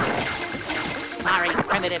 Ah! Sorry,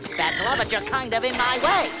 Primitive Spatula, but you're kind of in my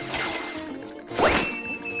way.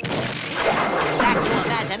 Back to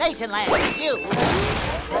Imagination Land with you.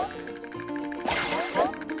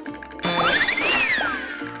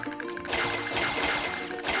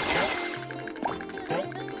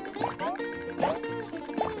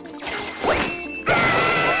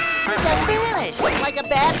 Like a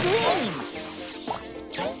bad dream.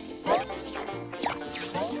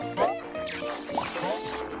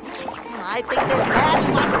 I think this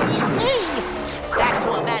Patty wants to eat me. Back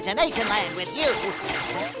to Imagination Land with you.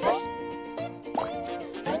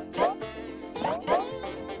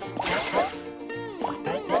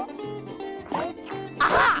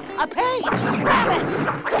 Aha! A page! Grab it!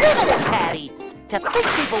 Primitive Patty! To think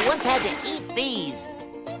people once had to eat these.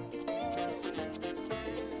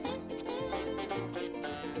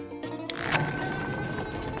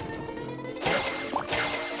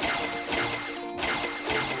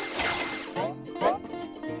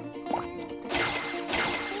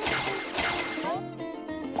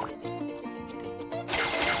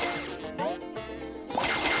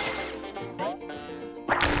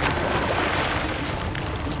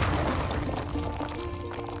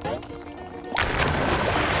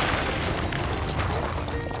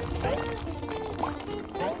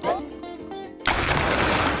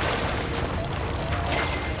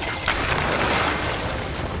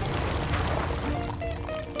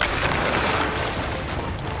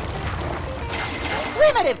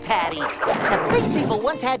 Primitive patty! To think people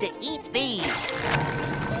once had to eat these.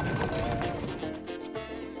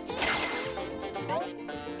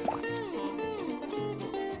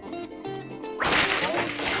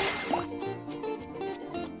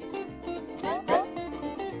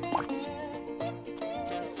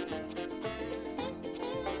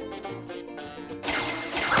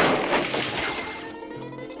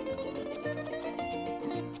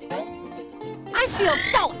 I feel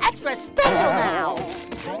so extra special now!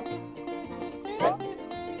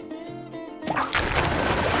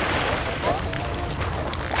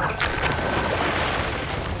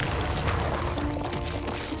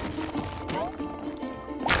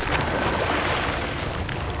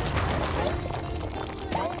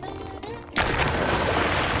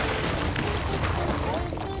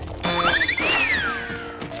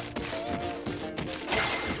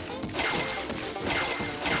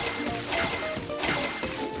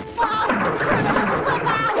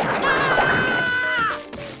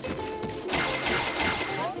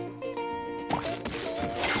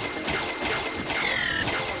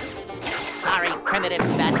 Sorry, primitive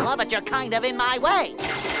spatula, but you're kind of in my way.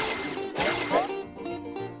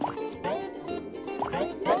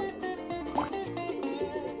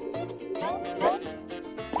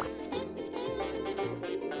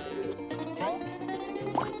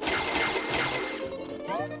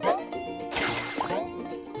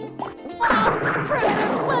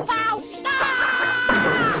 Primitive flip out!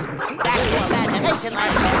 Back to imagination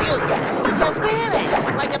land with you. You just vanished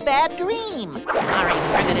like a bad dream. Sorry,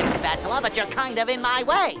 primitive spatula, but you're kind of in my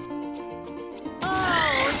way.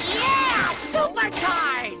 Oh, yeah!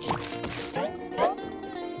 Supercharged!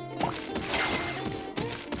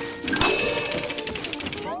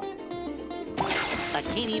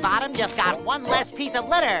 Bikini Bottom just got one less piece of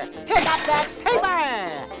litter. Pick up that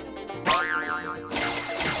paper!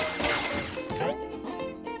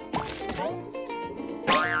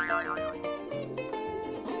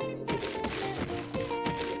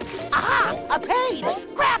 Aha! A page!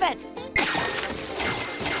 Grab it!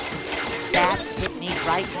 That hit me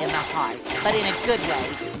right in the heart, but in a good way.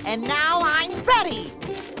 And now I'm ready!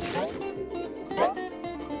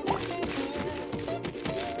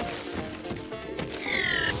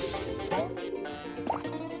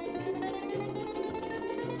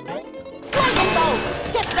 Lightning bolt!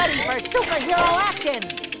 Get ready for superhero action!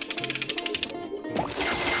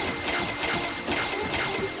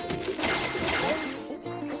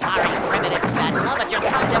 Sorry, primitive spatula, but you're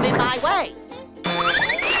kind of in my way.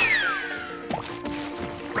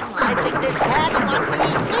 I think this patty wants to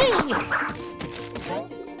eat me.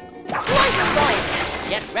 Lightning bolt!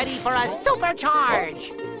 Get ready for a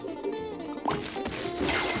supercharge!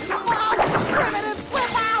 Oh, primitive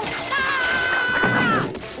flip out! Ah!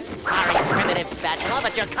 Sorry, primitive spatula,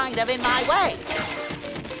 but you're kind of in my way.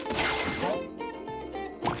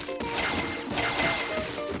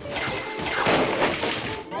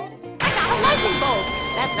 Lightning bolt!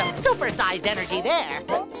 That's some supersized energy there.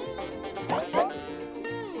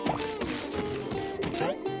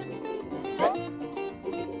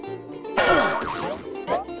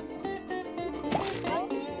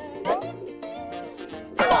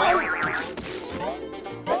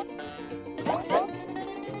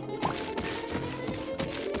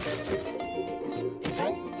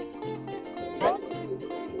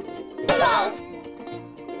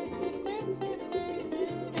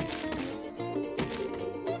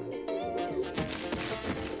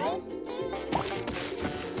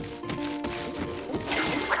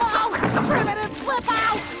 Primitive flip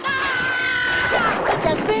out! Ah! It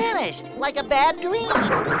just vanished like a bad dream.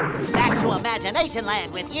 Back to imagination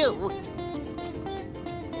land with you.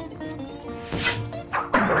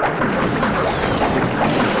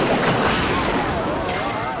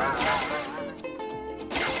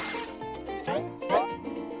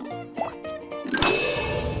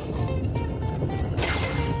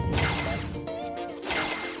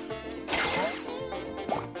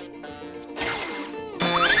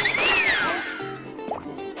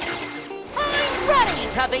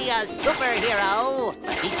 To be a superhero.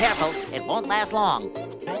 But be careful, it won't last long.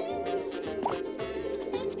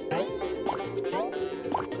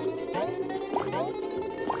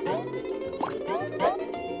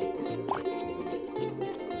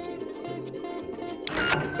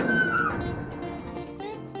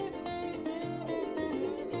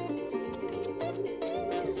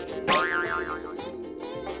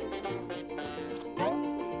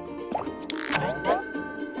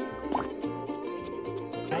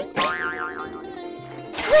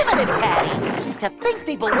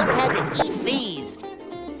 people once had to eat these.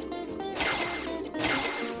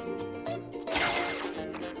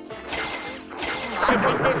 I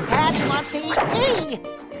think this patty wants to eat me.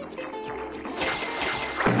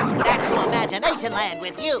 Back to Imagination Land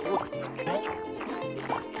with you.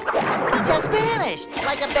 He just vanished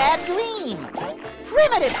like a bad dream.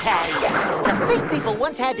 Primitive patty. To think people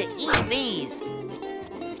once had to eat these.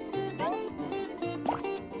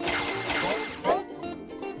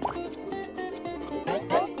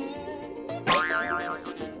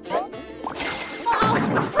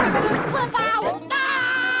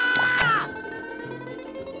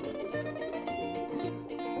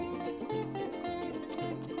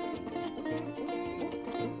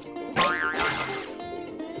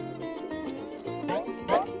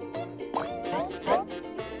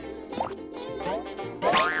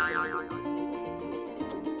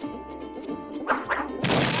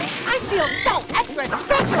 I feel so extra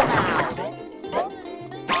special now!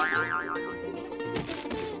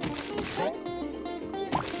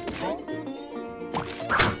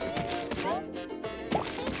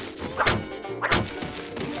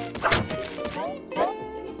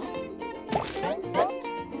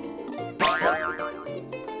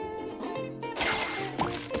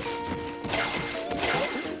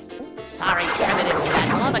 Sorry, primitive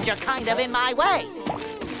spatula, but you're kind of in my way.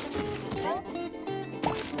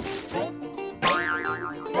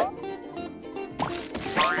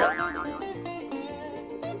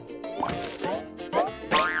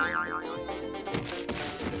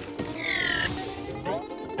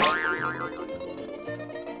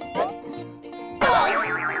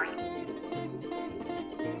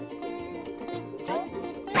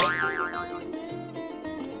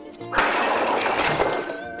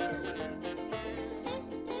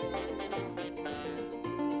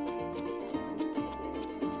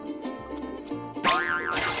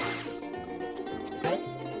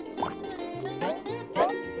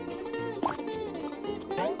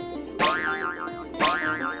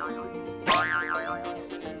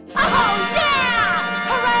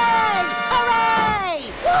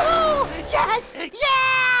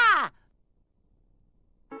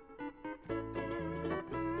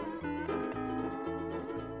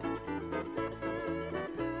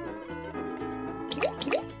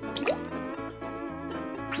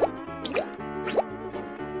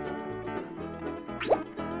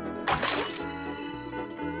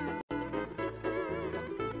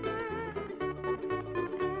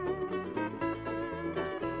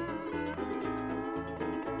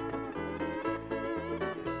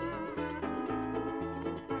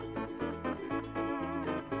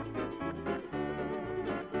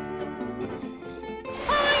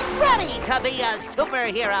 Ready to be a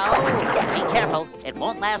superhero. Be careful, it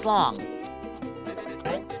won't last long.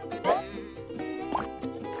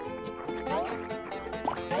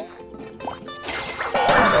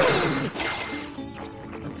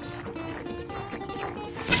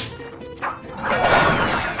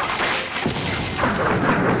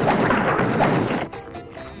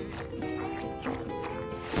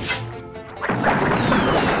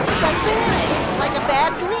 Like a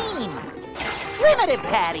bad dream. Primitive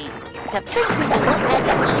patty. To think people once had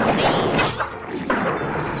to eat these.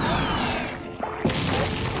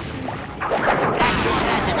 Back to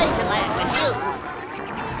Imagination Land with you.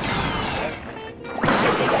 I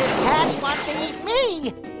think this patty wants to eat me.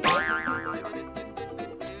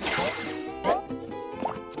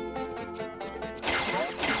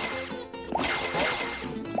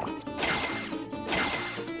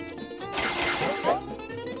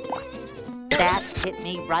 That hit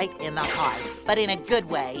me right in the heart, but in a good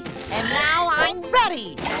way. And now I'm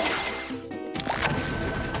ready!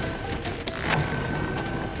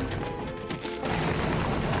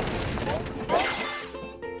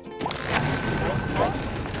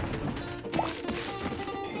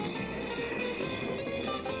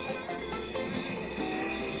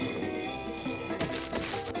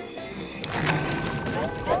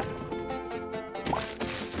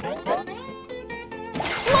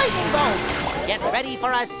 Lightning bolt! Get ready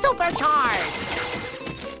for a supercharge!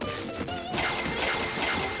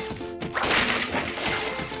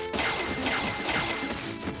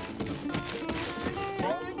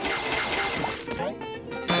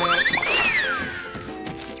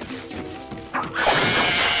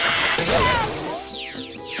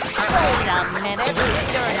 Wait a minute,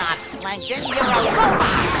 you're not plankton, you're a robot!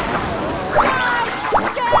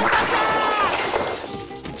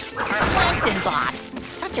 Plankton bot!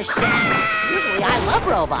 Such a shame. Usually I love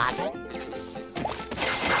robots.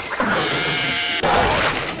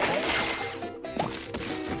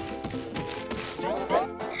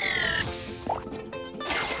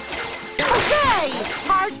 Okay!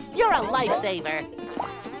 lifesaver.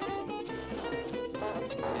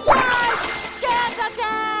 Gas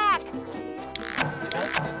attack!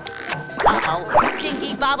 Uh-oh,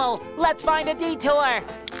 Stinky Bubble, let's find a detour.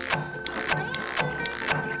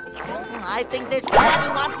 I think this caddy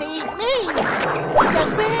wants to eat me. It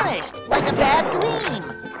just vanished, like a bad dream.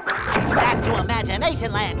 Back to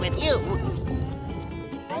Imagination Land with you.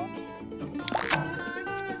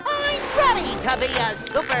 I'm ready to be a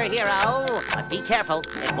superhero. But be careful,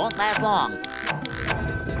 it won't last long.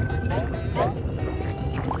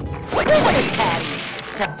 Primitive caddy.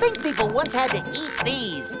 To think people once had to eat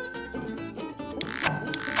these.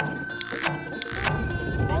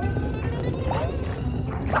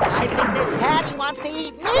 I think this caddy wants to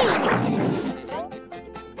eat me!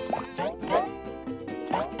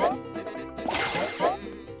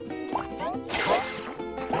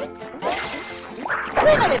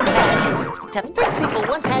 Primitive caddy! To think people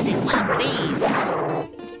once had to eat these!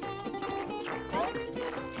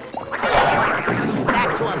 Back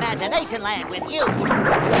to Imagination Land with you! He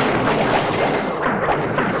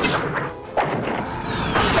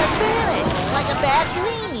just vanished, like a bad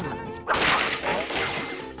dream!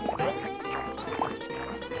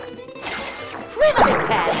 Primitive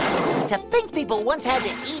caddy! To think people once had to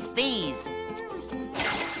eat these!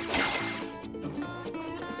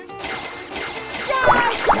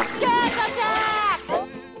 Gas attack!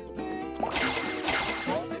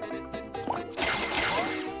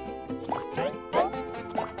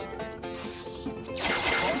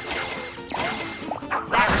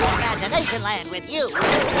 Back to Imagination Land with you!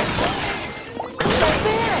 Just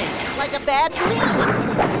vanished, like a bad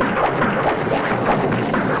dream!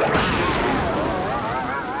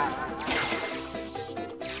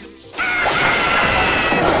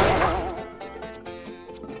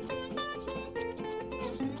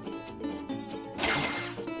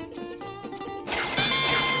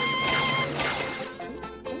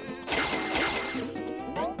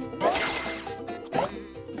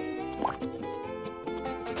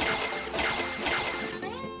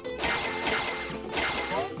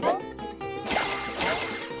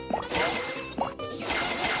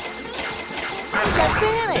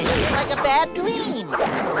 Vanished like a bad dream.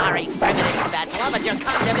 Sorry, primitive spatula, but you're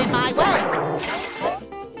kind of in my way.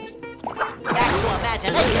 Back to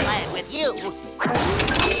Imagination Land with you.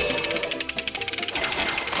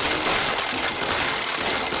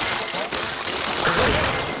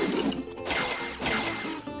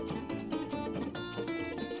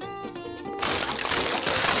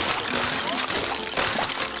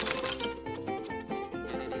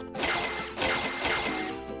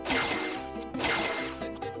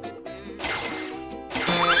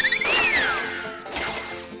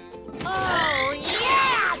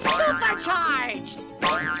 Charged!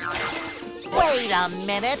 Wait a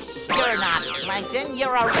minute. You're not plankton,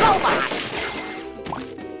 you're a robot!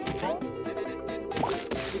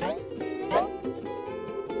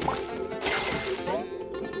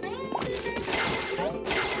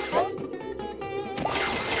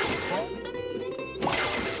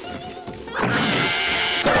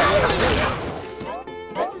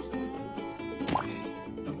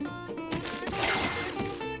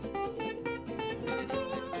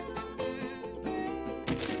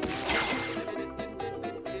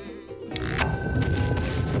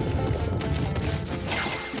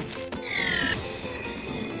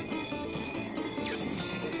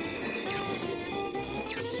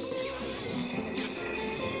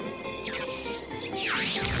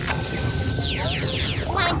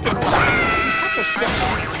 Such a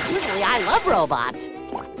shame. Usually I love robots.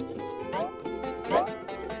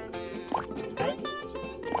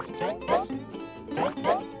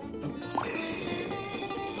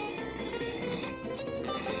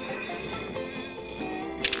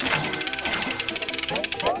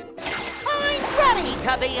 I'm ready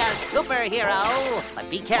to be a superhero. But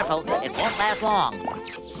be careful, it won't last long.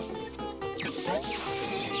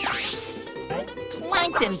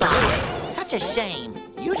 Plankton bot. Such a shame.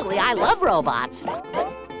 Usually I love robots.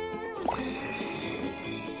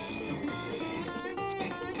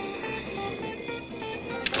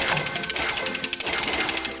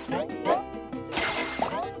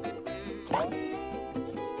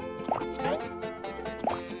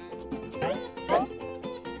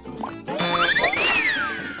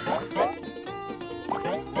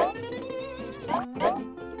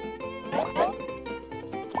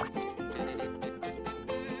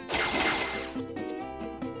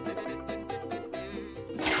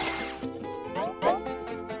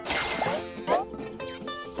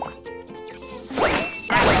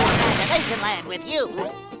 Land with you.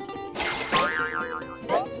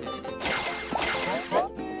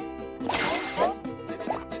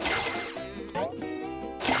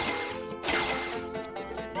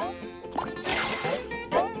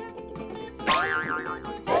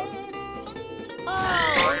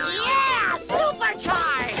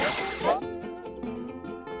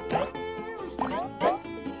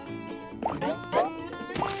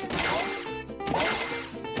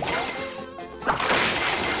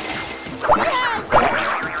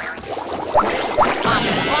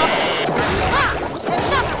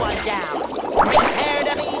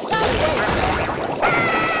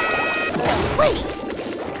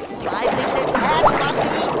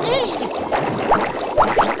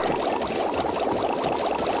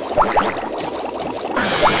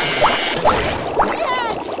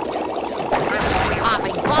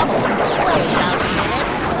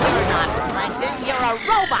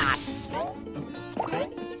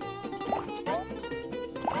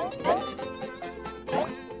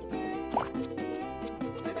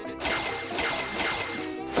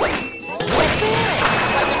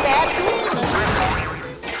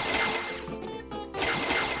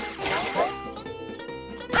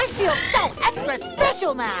 extra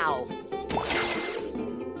special now!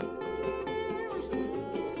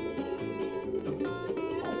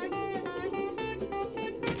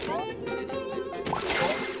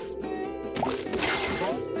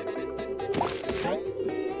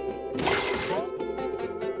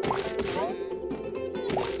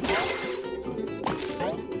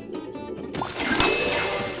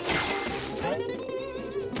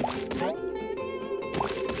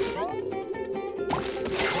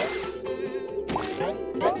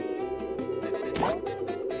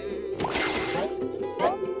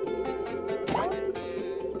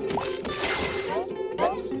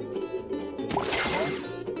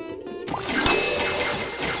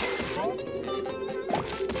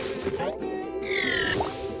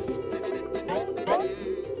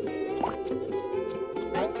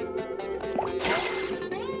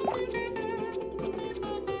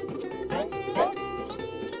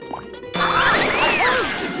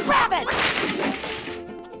 Grab it!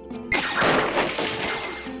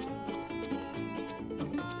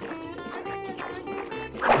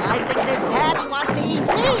 I think this Patty wants to eat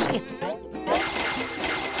me!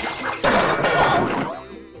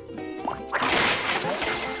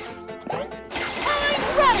 I'm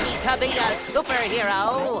ready to be a superhero!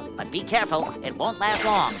 But be careful, it won't last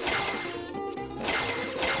long.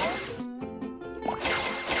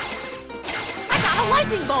 A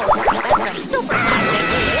lightning bolt! That's a super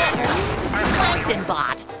plankton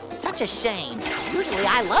bot. Such a shame. Usually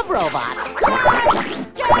I love robots.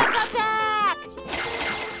 Gas attack!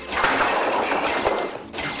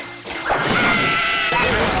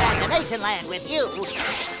 Imagination land with you.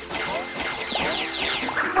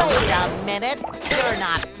 Wait a minute. You're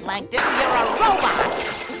not plankton, you're a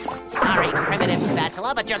robot. Sorry, primitive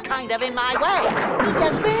spatula, but you're kind of in my way. He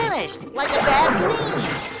just vanished, like a bad dream.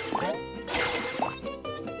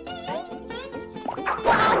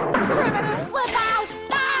 Primitive flip out!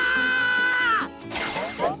 Ah!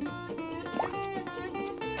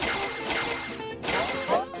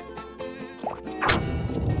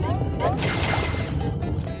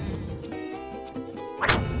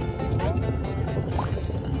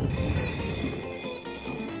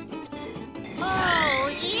 Oh,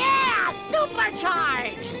 yeah!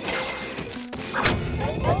 Supercharged!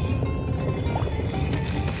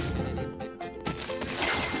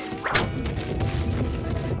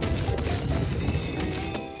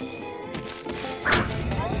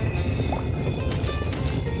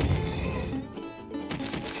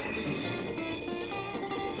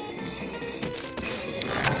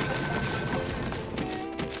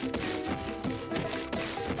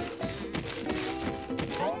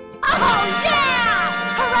 Oh, yeah!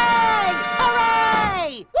 Hooray!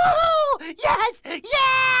 Hooray! Woohoo! Yes!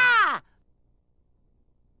 Yeah!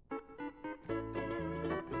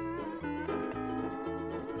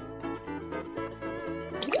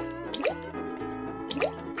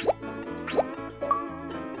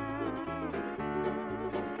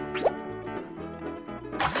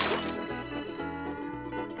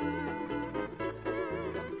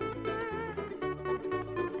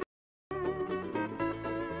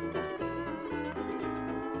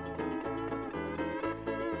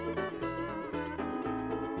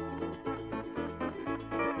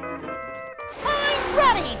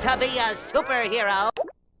 Ready to be a superhero.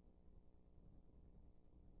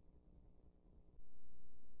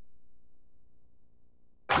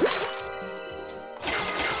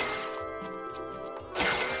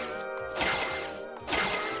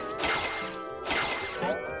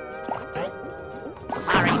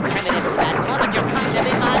 Sorry, primitive spatula, but you're kind of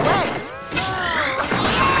in my way.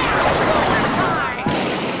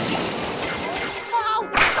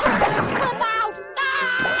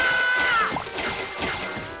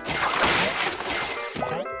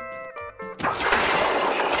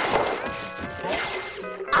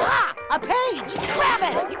 A page! Grab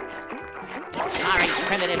it! Sorry,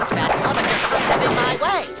 primitive spatula, but you're kind of in my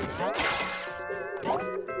way.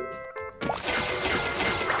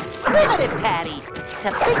 Primitive Patty! To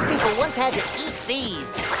think people once had to eat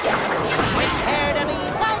these. Prepare to be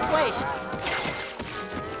vanquished!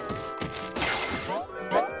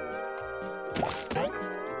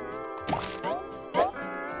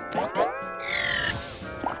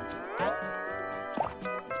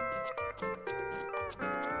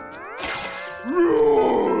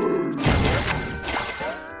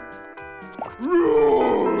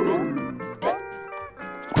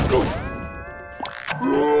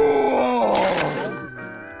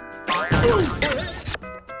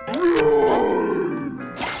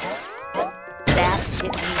 That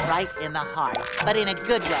hit me right in the heart, but in a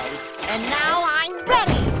good way. And now I'm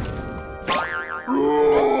ready!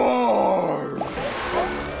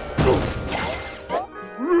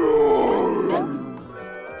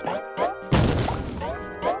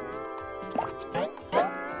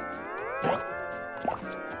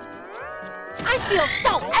 I feel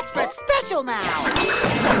so extra special now!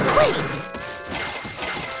 So sweet!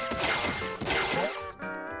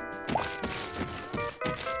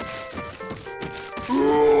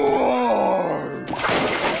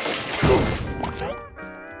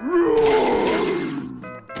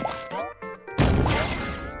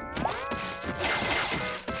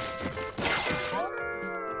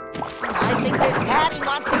 I think this Patty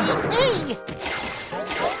wants to eat me!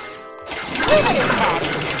 Primitive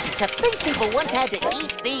Patty! To think people once had to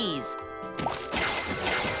eat these!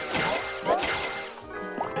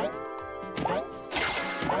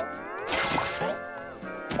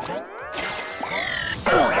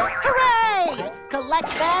 Hooray! Collect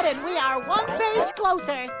that and we are one page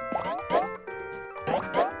closer!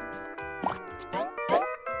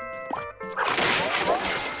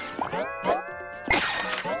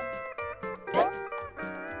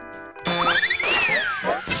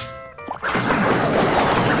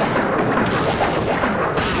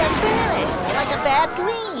 Bad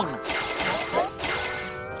dream.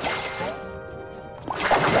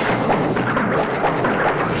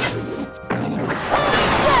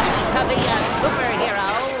 Ready to be a superhero,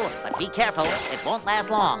 but be careful, it won't last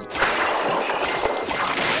long.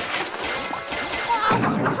 Oh,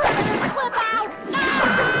 primitive flip out!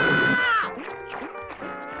 Ah!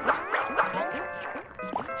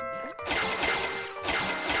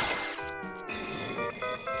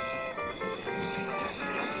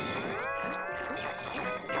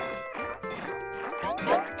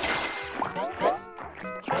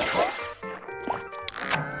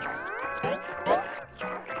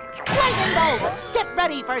 Get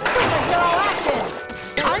ready for superhero action!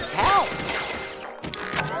 Can't help!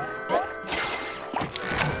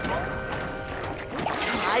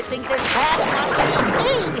 I think this Patty wants to eat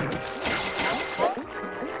me!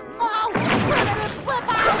 Oh, primitive flip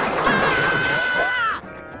out! Ah!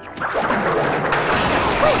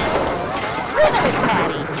 Wait! Primitive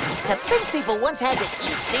Patty! To think people once had to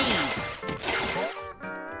eat these!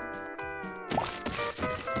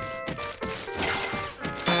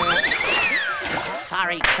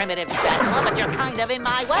 Sorry, primitive spatula, but you're kind of in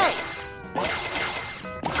my way.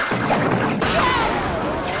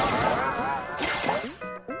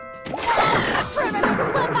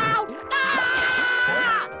 Primitive flip out!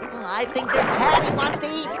 Ah! I think this Patty wants to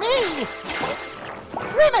eat me.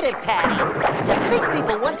 Primitive Patty! To think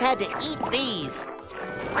people once had to eat these.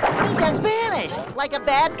 He just vanished, like a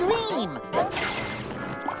bad dream.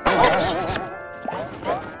 Oops.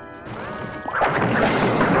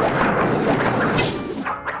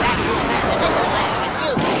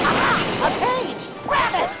 A page!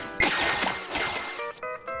 Grab it!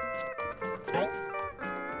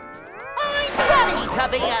 I'm ready to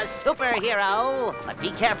be a superhero! But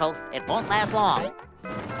be careful, it won't last long.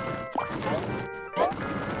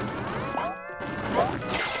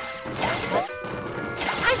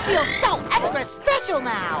 I feel so extra special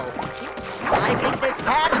now! I think this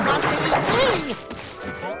Patty wants to eat me!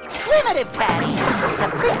 Primitive Patty! To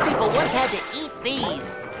think people once had to eat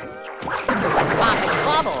these! This is like popping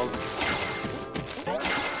bubbles.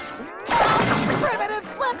 Primitive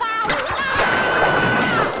flip out! Ah!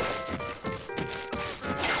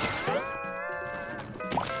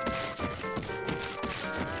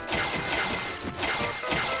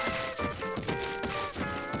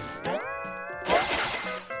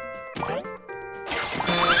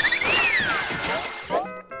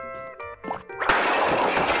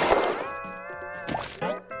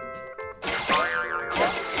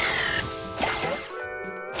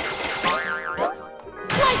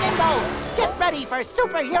 Get ready for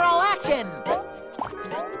superhero action!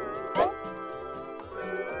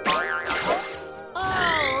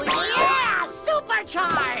 Oh, yeah!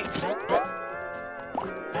 Supercharge!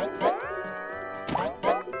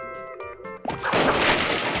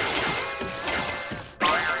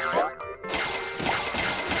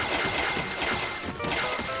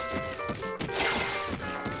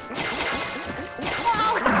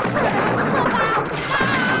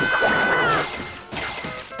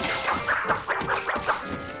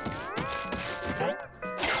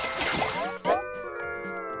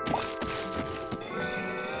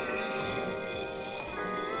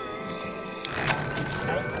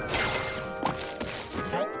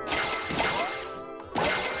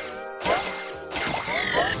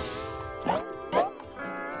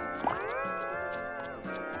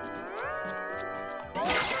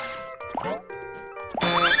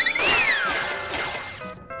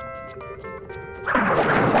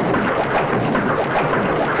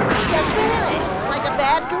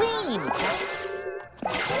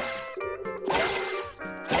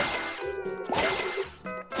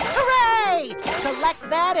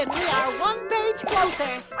 we are one page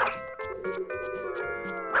closer.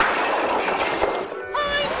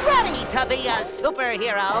 I'm ready to be a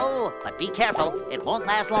superhero. But be careful, it won't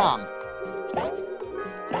last long.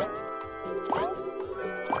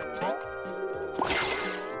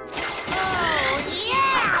 Oh,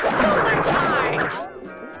 yeah! Supercharged!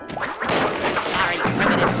 Sorry,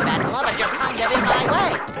 primitive spatula, but you're kind of in my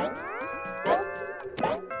way.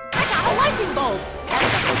 I got a lightning bolt and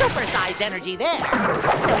some supersized energy there.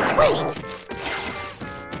 Sweet!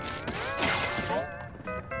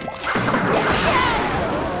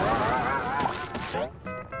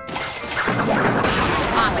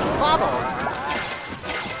 Popping bubbles.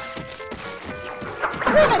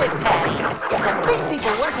 Primitive patty. To think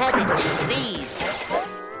people once had to eat these.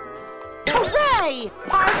 Hooray!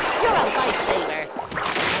 Art, you're a lifesaver.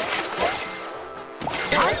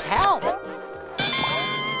 Nice help.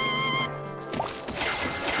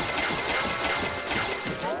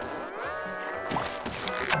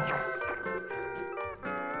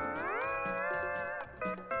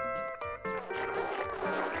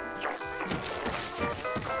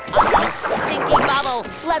 Stinky bubble,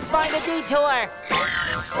 let's find a detour.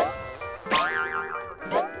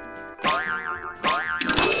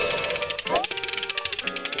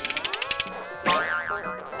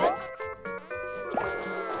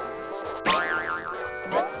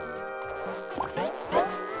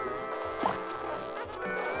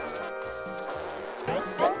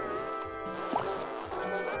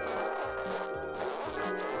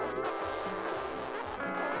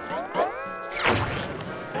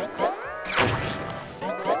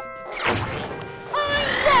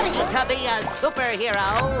 To be a superhero.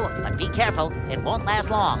 But be careful, it won't last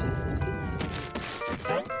long.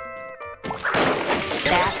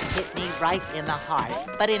 That hit me right in the heart,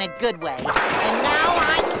 but in a good way. And now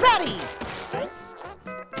I'm ready!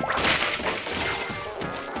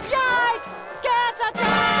 Yikes! Gas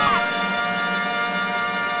attack!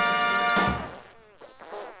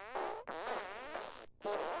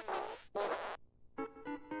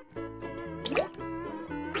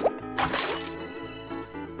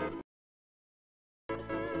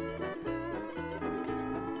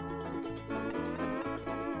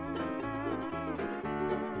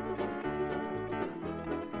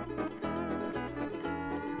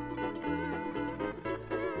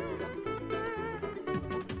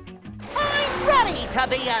 Ready to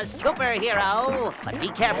be a superhero. But be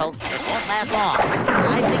careful, it won't last long.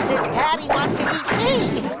 I think this patty wants to eat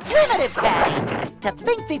me. Primitive patty. To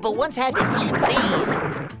think people once had to eat these.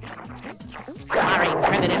 Sorry,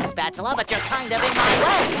 primitive spatula, but you're kind of in my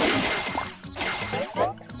way.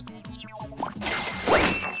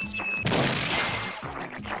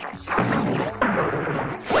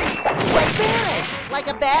 They vanished like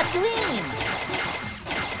a bad dream.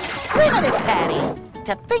 Primitive patty.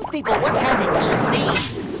 To think people once had to eat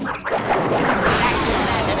these. Back to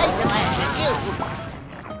imagination land with you.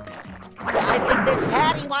 I think this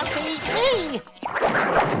patty wants to eat me.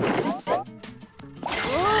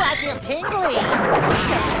 Ooh, I feel tingly.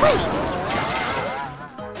 Sweet.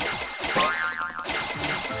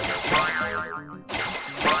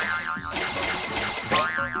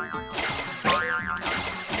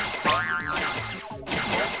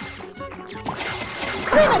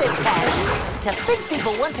 Primitive patty. To think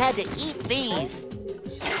people once had to eat these.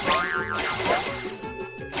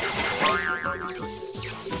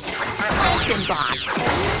 Spongebob.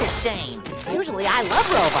 Such a shame. Usually I love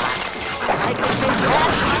robots. I think this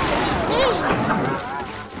patty wants to eat me.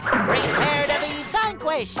 Prepare to be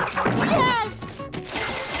vanquished. Yes!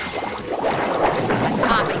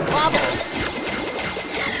 Popping bubbles.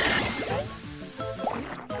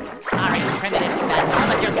 Sorry, primitive spatula,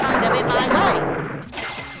 but you're kind of in my way.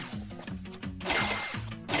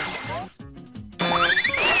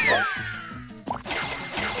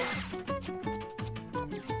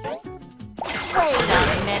 Wait a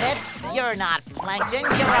minute. You're not plankton,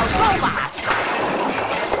 you're a robot.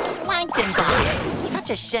 Plankton bot. Such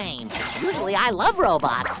a shame. Usually I love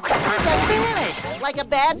robots. They vanished like a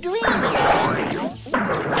bad dream. Back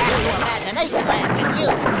to imagination land with you.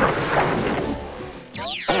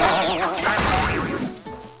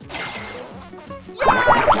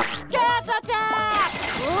 Gas attack!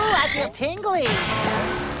 Ooh, I feel tingly.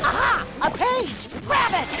 Aha! A page!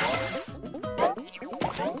 Grab it!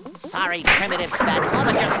 Sorry, primitive spatula,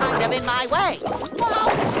 but you're kind of in my way. Whoa!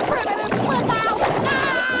 Primitive without!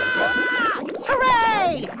 Ah!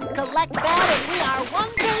 Hooray! Collect that and we are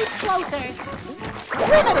one page closer.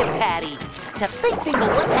 Primitive patty. To think people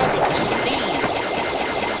once had to eat these.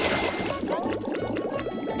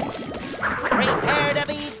 Prepare to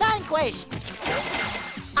be vanquished.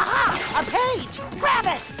 Aha! A page! Grab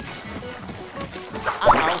it!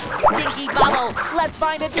 Uh-oh, Stinky Bubble! Let's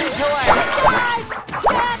find a detour! Guys!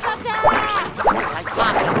 Gas attack! I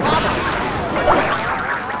popped a bubble!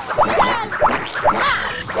 Yes! Ah!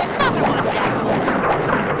 Another one down!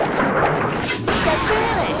 They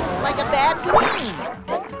vanished like a bad dream!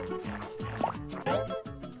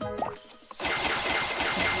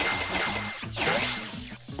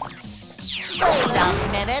 Wait a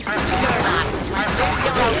minute! You're not plastic,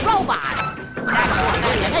 you're a robot! Back to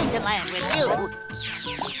Imagination Land with you!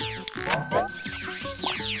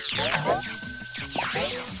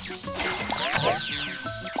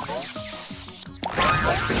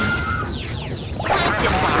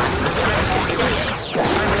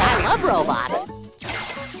 I love robots!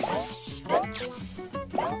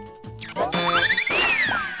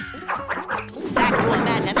 Back to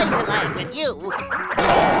Imagination Land with you!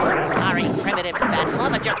 Sorry, primitive spatula,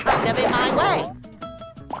 but you're kind of in my way!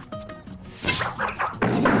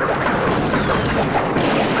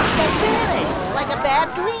 They vanished like a bad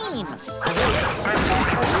dream!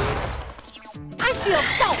 I feel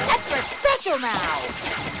so extra special now!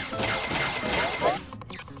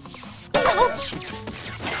 Ouch!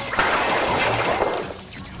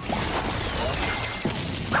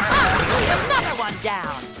 Ah, another one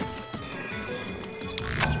down!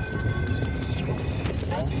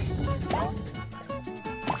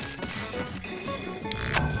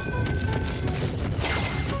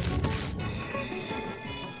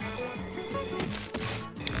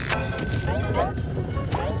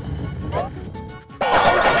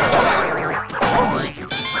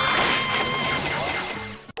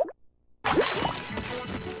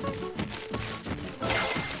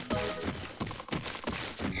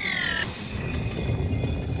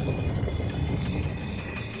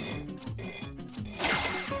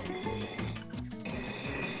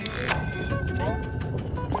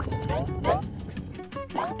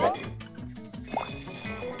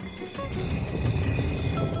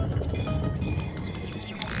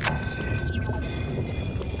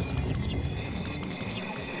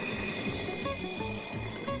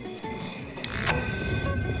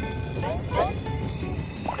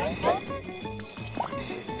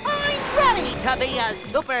 To be a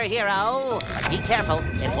superhero. But be careful,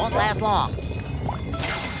 it won't last long.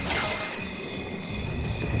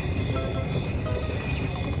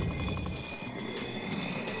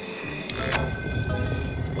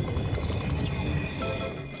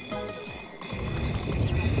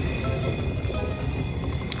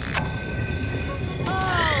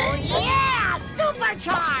 Oh, yeah!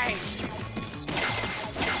 Supercharged!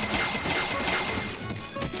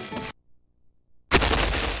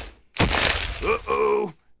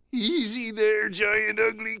 Uh-oh. Easy there, giant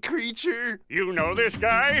ugly creature. You know this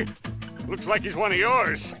guy? Looks like he's one of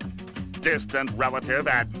yours. Distant relative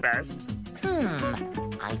at best.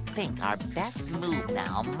 I think our best move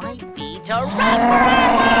now might be to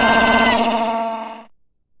run!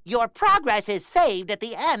 Your progress is saved at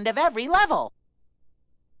the end of every level.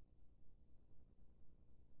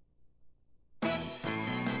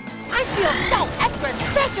 I feel so extra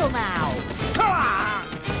special now!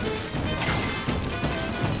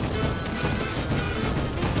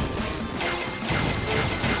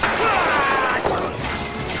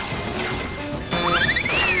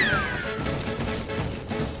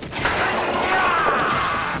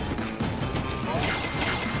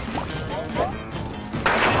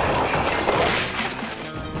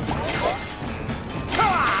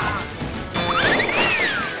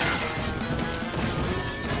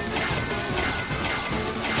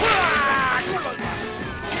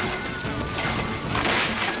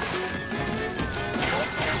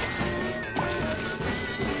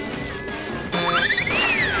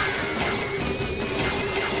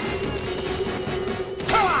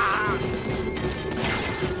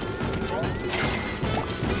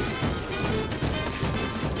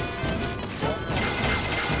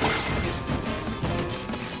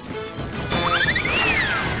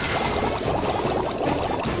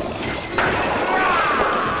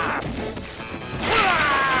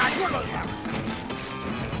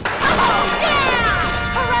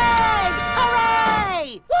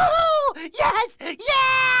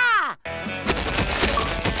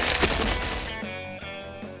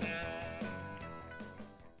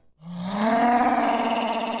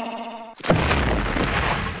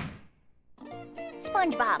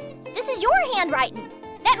 SpongeBob, this is your handwriting.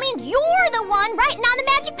 That means you're the one writing on the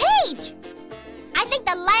magic page. I think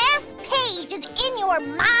the last page is in your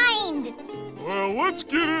mind. Well, let's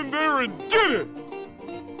get in there and get it.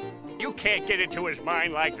 You can't get into his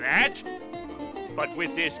mind like that. But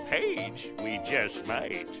with this page, we just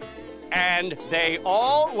might. and they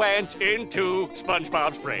all went into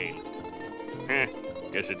SpongeBob's brain.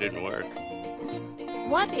 Guess it didn't work.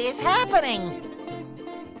 What is happening?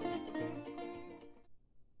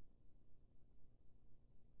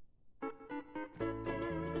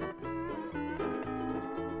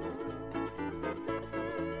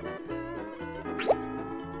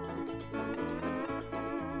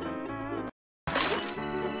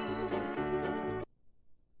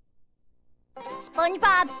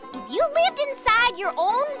 SpongeBob, if you lived inside your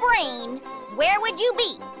own brain, where would you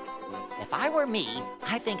be? If I were me,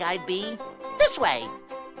 I think I'd be this way.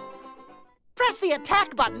 Press the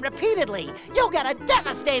attack button repeatedly. You'll get a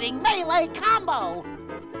devastating melee combo.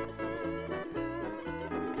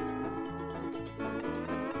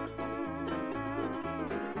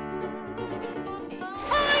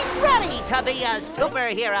 I'm ready to be a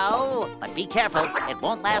superhero. But be careful, it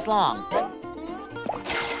won't last long.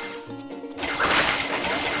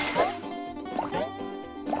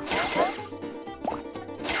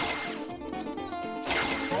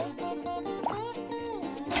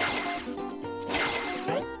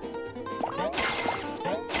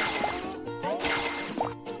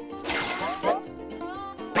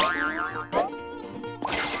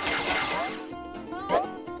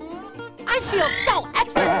 I feel so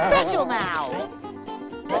extra special now!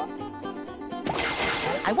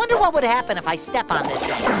 I wonder what would happen if I step on this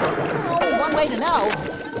thing. Only one way to know.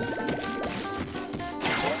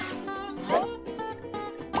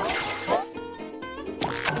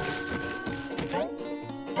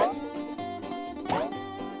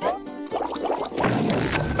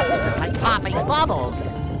 This is like popping bubbles.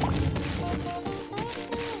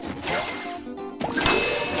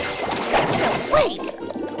 So wait!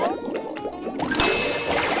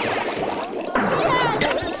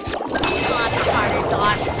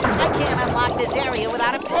 Sauce. I can't unlock this area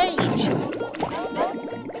without a page. A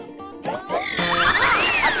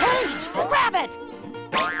page! Grab it!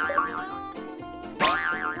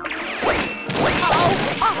 Uh-oh!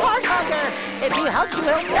 A heart hugger! If he hugs you,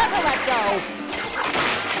 he'll never let go.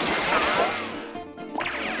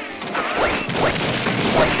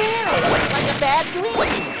 It's vanished like a bad dream.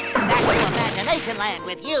 Back to imagination land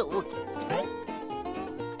with you.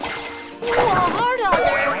 Ooh, a heart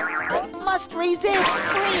hugger! Must resist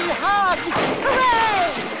free hugs!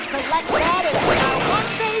 Hooray! Collect that and we are one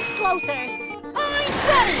page closer. I'm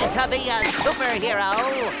ready to be a superhero.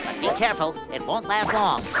 But be careful, it won't last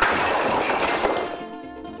long.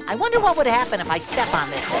 I wonder what would happen if I step on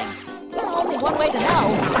this thing. Only one way to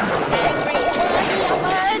know. Angry candy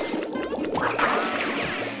alert!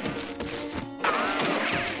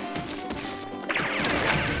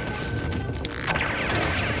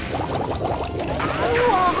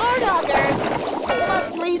 Ooh, a heart hugger!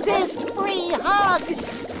 Must resist free hugs!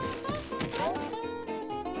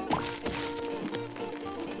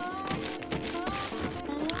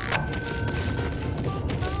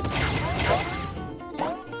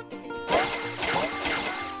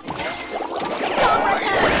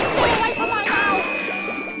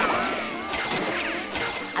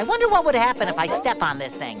 I wonder what would happen if I step on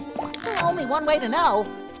this thing. Only one way to know.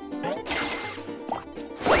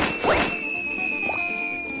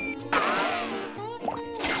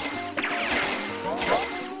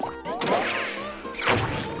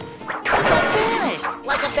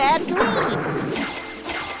 Like a bad dream.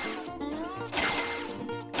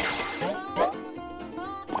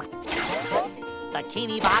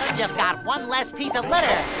 Bikini Bottom just got one less piece of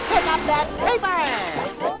litter. Pick up that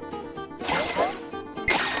paper!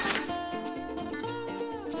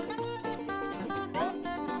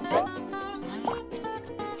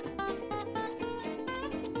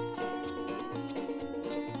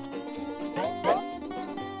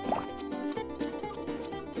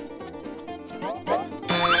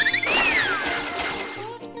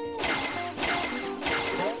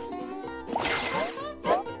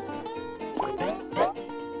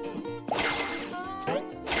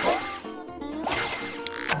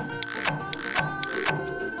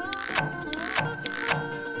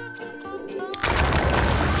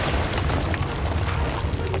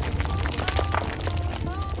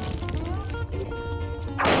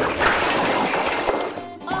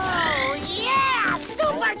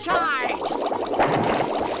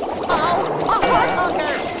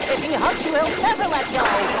 If he hugs you, he'll never let go.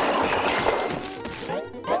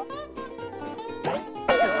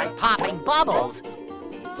 This is like popping bubbles.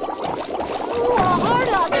 Ooh, a heart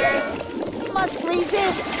hugger. Must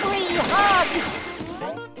resist free hugs.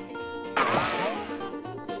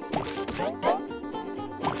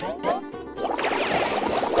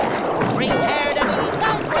 Prepare to be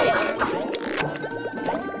vanquished.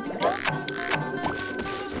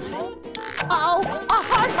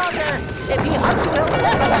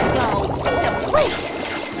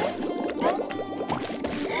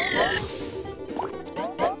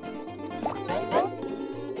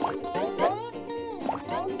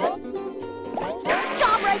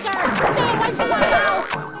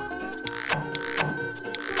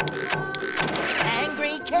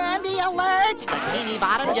 alert! Bikini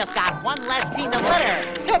Bottom just got one less piece of litter.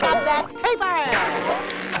 Pick up that paper!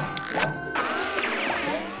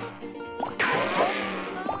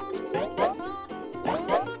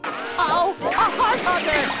 Oh, a heart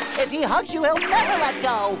hugger! If he hugs you, he'll never let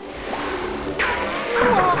go. Ooh,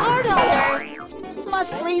 a heart hugger!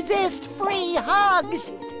 Must resist free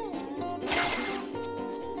hugs.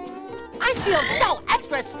 I feel so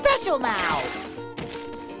extra special now.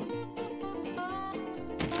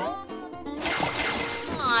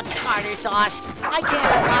 Aw, tartar sauce. I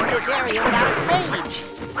can't unlock this area without a page.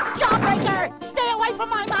 Jawbreaker, stay away from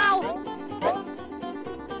my mouth.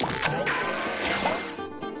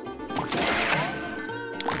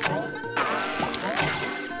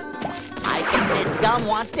 I think this gum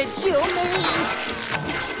wants to chew me.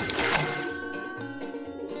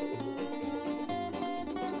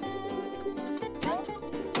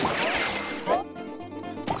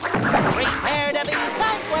 Prepare to be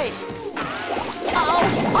vanquished! Oh,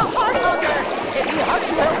 a heart hugger! If he hugs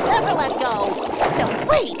you, he'll never let go!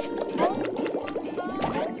 Sweet!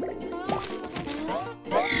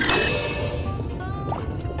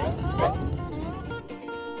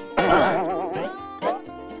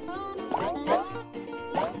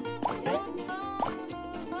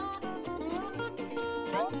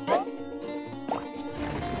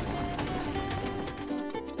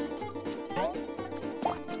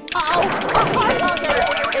 Oh, a heart hugger!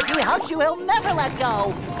 If he hugs you, he'll never let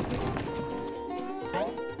go.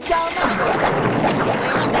 Gum!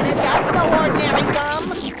 Wait a minute, that's no ordinary gum.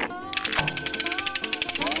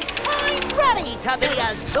 I'm ready to be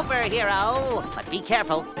a superhero. But be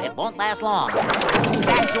careful, it won't last long.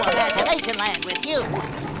 Back to Imagination Land with you.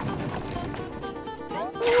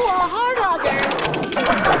 Ooh, a heart hugger!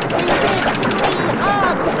 Must resist 3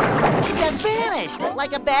 hugs! It just vanished,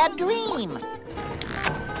 like a bad dream.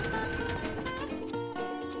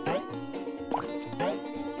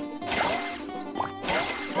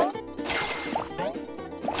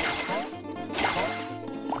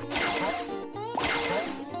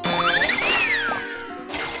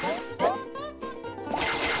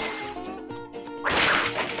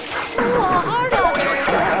 Ooh, a heart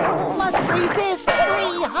hugger! Must resist 3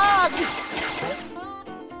 hugs!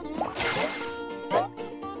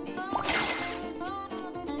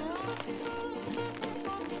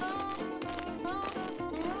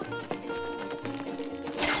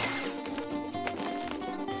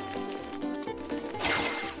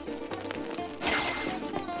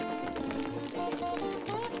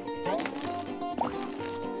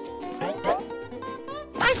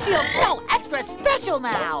 I feel so extra special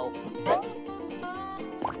now!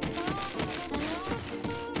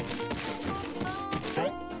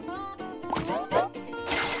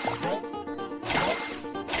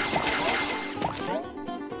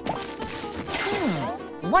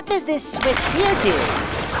 What does this switch here do?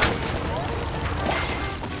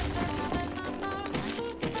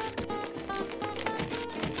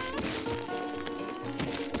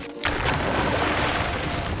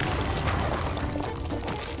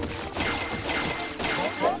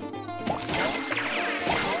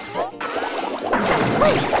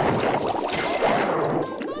 Sweet!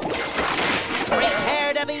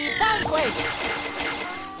 Prepare to be vanquished!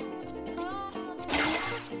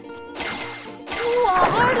 Ooh, a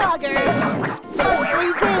heart hugger! Must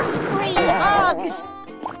resist 3 hugs!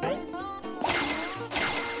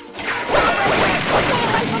 Stay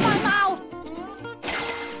away from my mouth!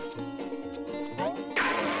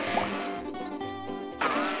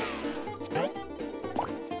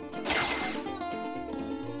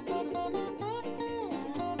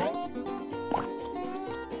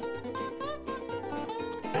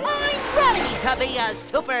 I'm ready to be a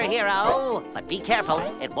superhero! But be careful,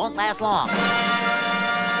 it won't last long.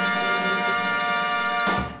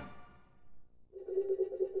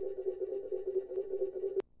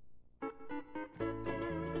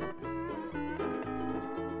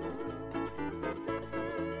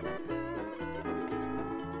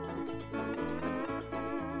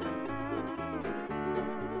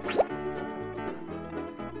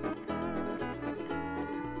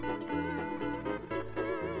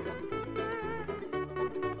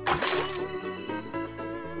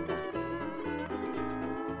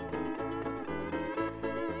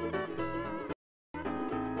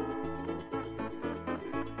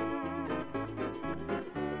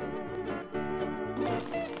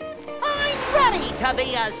 Ready to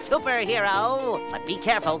be a superhero, but be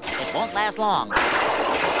careful, it won't last long.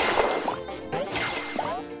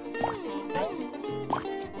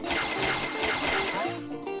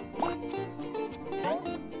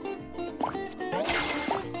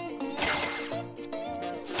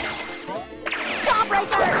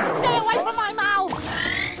 Jawbreaker, stay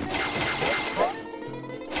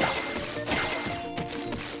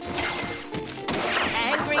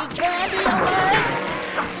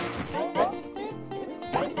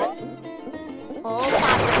Oh,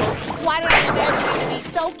 Popsicle, why did I imagine you to be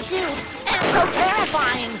so cute and so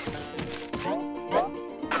terrifying?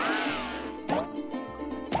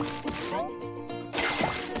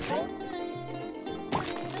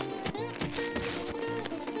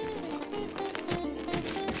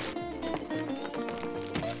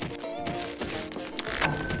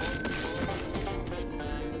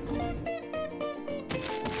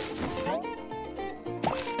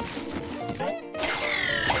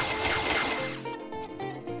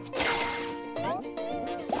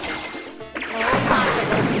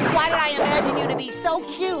 Why did I imagine you to be so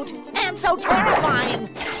cute and so terrifying?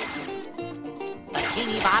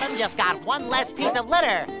 Bikini Bottom just got one less piece of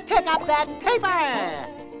litter. Pick up that paper!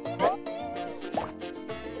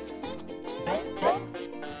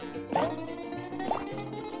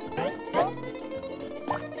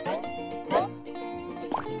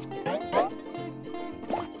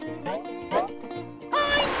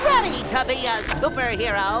 I'm ready to be a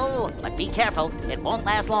superhero! But be careful, it won't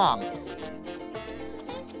last long.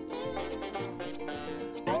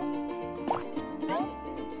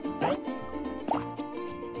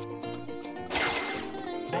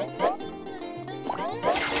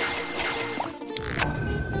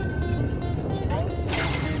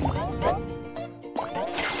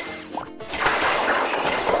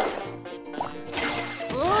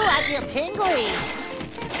 I feel tingly.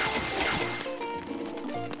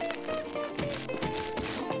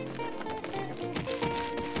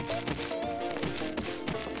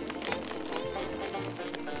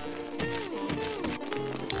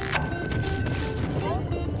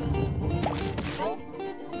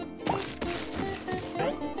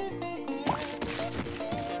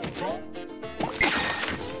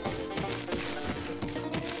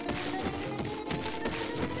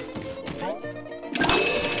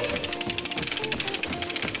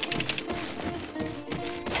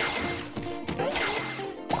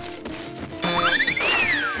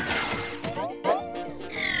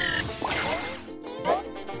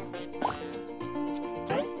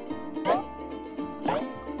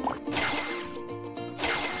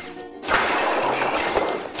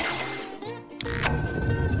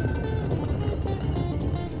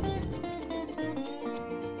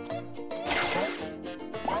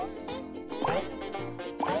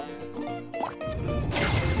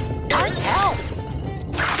 Help!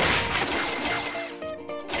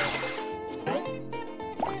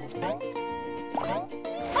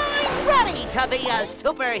 I'm ready to be a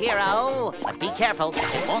superhero. But be careful,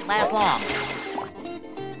 it won't last long.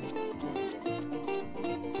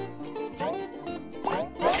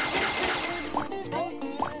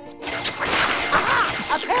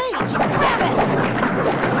 Aha! A page! Grab it!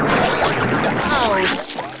 Oh,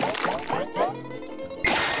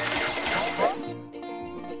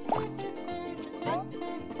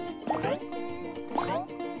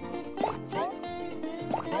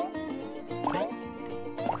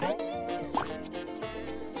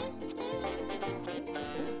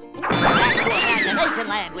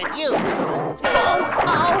 land with you. Oh,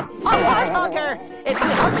 a warthugger! If he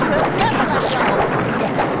hurts you, he'll never let go.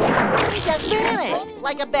 He just vanished,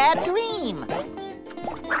 like a bad dream.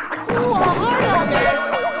 Ooh, a warthugger!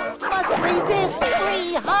 Must resist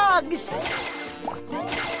free hugs.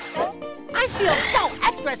 I feel so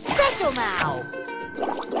extra special now.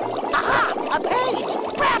 Aha! A page!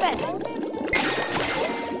 Grab it!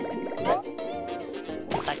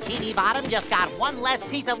 Bikini Bottom just got one less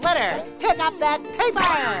piece of litter. Pick up that paper!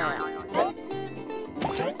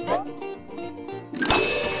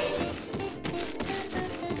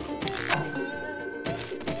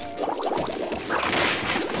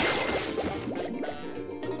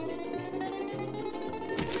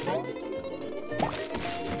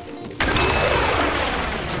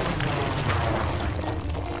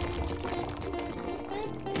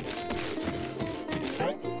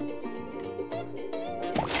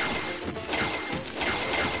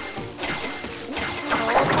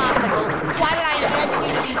 Why did I imagine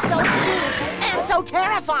you to be so cute and so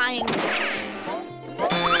terrifying?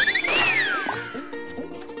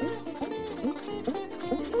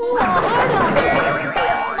 Ooh, a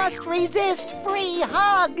hard must resist free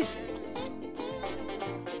hugs.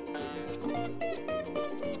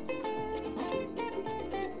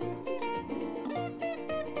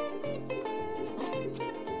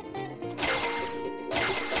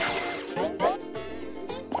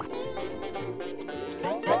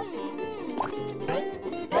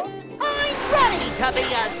 To be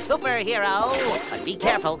a superhero. But be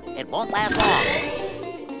careful, it won't last long.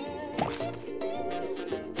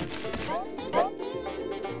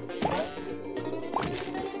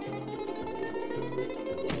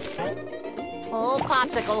 Oh,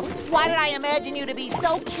 Popsicle, why did I imagine you to be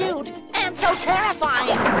so cute and so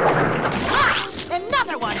terrifying? Ah!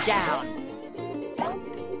 Another one down!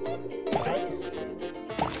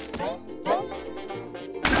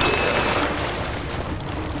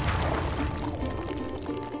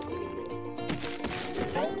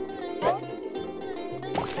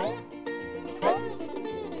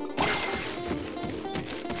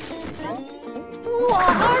 Ooh, a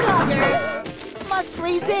heart hugger! Must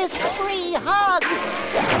resist free hugs!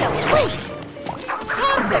 Sweet!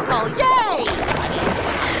 Popsicle, yay!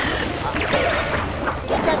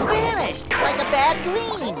 It just vanished, like a bad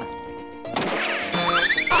dream.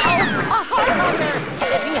 Uh-oh, a heart hugger!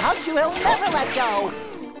 If he hugs you, he'll never let go.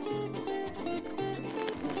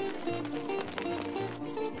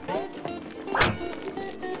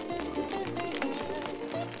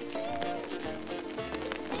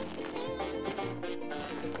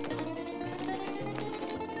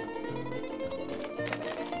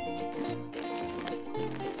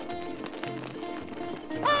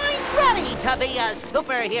 To be a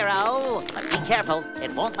superhero. But be careful,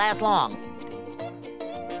 it won't last long.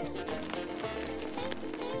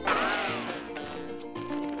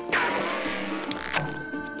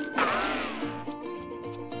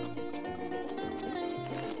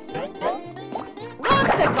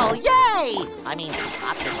 Popsicle, yay! I mean,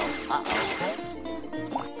 popsicle, uh-oh.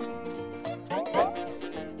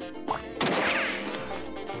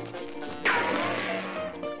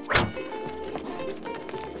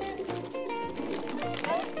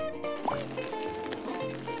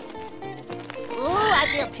 I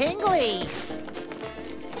feel tingly.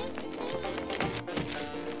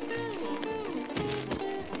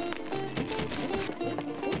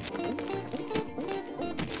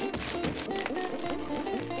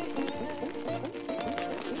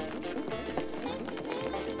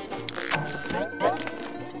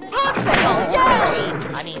 Popsicle, yay!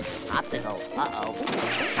 I mean, popsicle, uh-oh.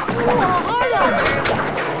 Ooh, a heart hugger!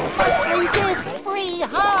 Must resist free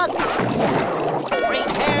hugs!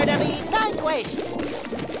 Prepare to be vanquished!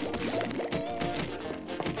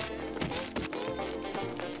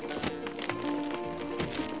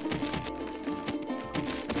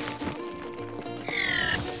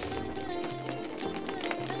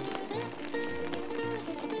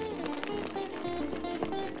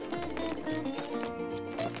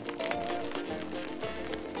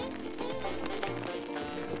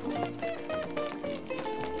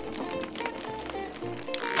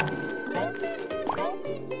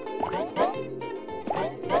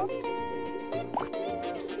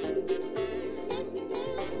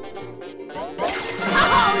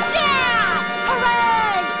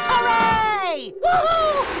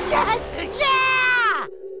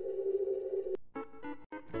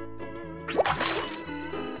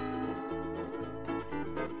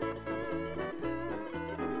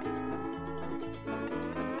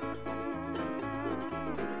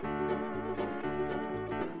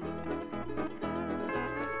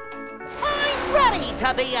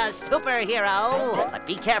 To be a superhero, but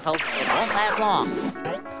be careful, it won't last long.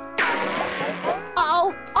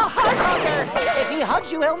 Uh-oh, a heart hugger! If he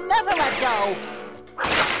hugs you, he'll never let go.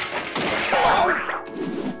 Whoa.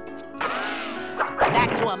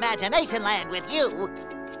 Back to Imagination Land with you.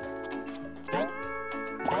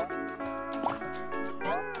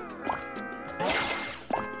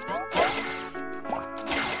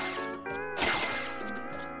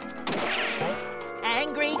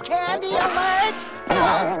 Angry candy alert!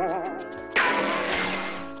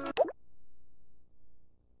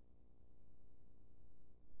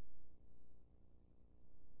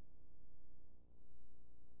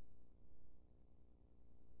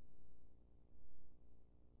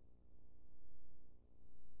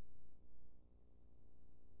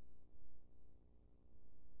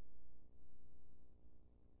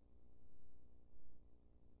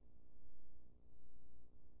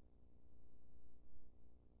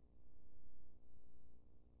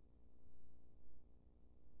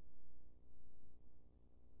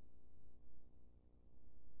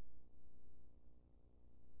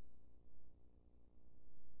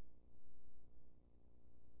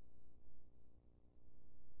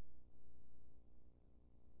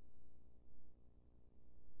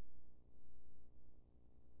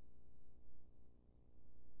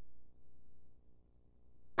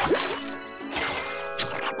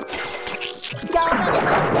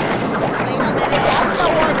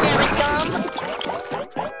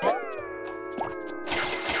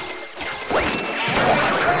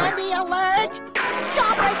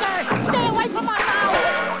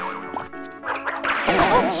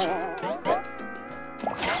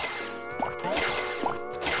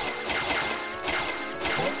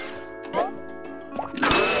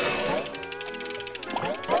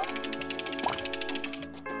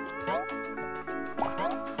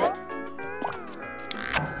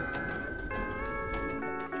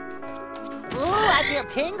 feel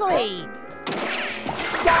tingly. Wait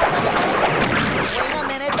a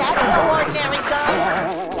minute, that's no ordinary gum.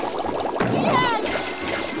 Yes!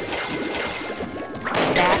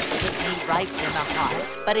 That hit me right in the heart,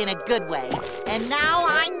 but in a good way. And now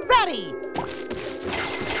I'm ready.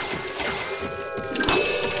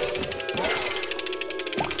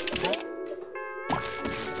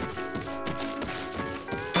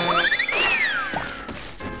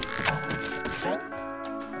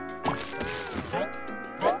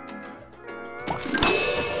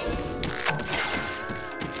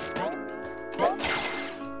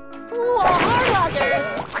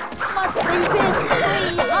 Must resist 3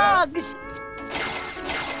 hugs!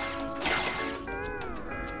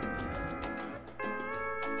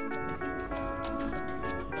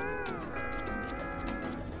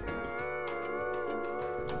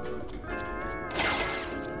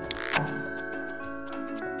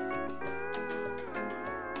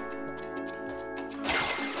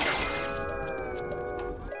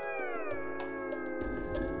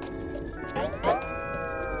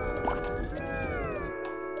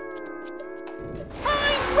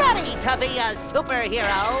 To be a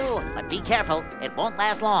superhero. But be careful, it won't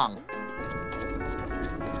last long.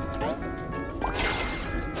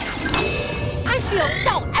 I feel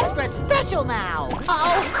so extra special now. Oh,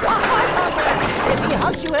 a heart hugger. If he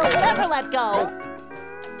hugs you, he'll never let go.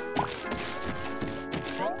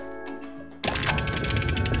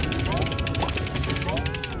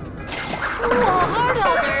 Ooh, a heart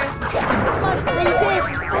hugger. Must resist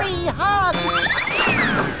 3 hugs.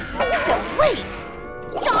 Sweet.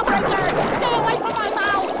 Jawbreaker! Stay away from my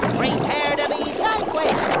mouth! Prepare to be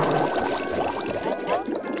vanquished!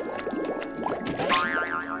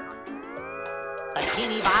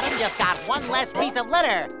 Bikini Bottom just got 1 less piece of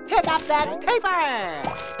litter. Pick up that paper!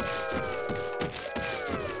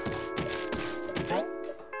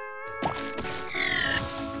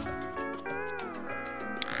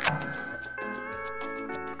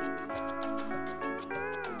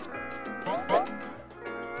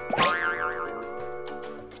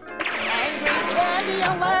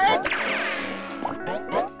 Alert!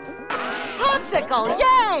 Popsicle,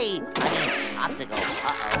 yay! Popsicle,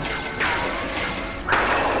 uh-oh.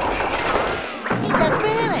 He just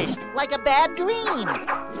vanished, like a bad dream.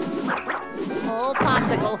 Oh,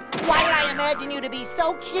 Popsicle, why did I imagine you to be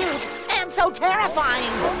so cute and so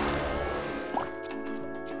terrifying?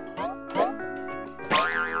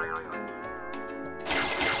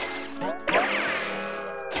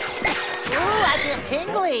 Ooh, I feel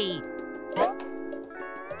tingly.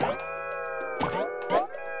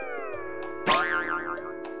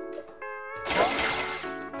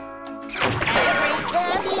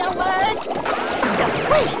 Alert!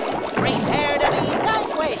 Sweet! Prepare to be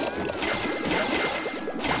vanquished!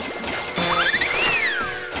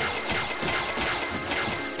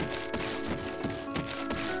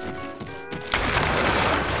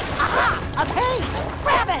 Aha! A page!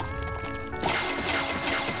 Grab it!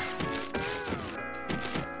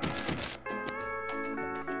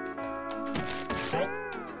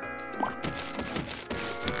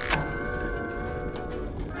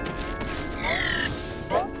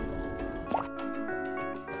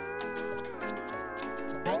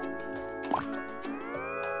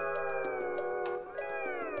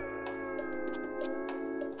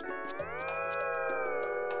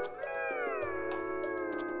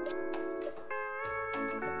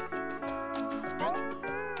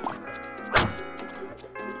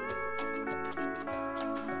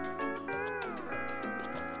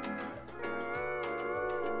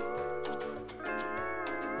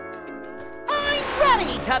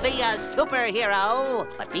 To be a superhero,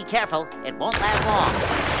 but be careful, it won't last long.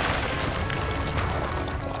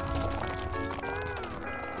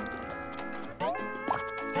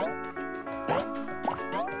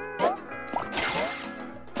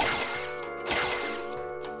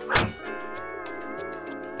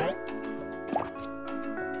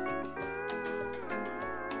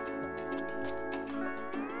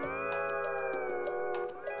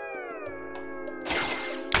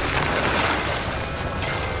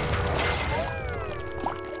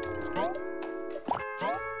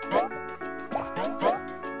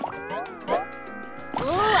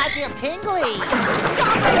 I feel tingly.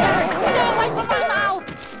 Jawbreaker, stay away from my mouth.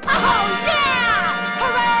 Oh, yeah!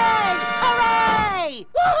 Hooray! Hooray!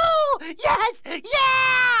 Woohoo! Yes!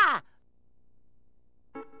 Yeah!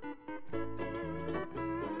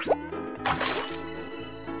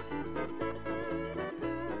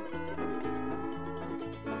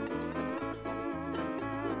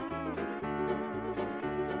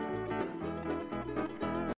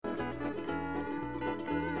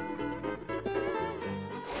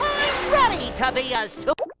 Ready ready to be a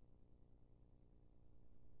super...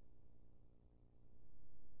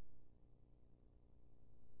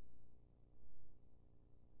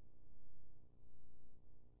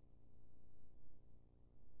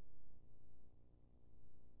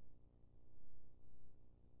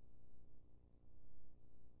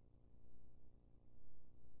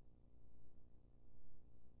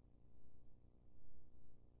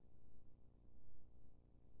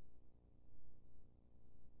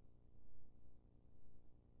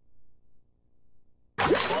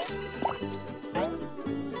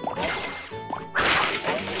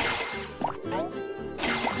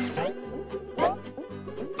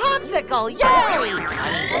 Popsicle, yay! I mean,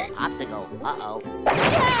 popsicle, uh-oh.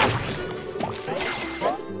 Yes!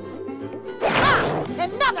 Ah,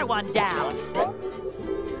 another one down.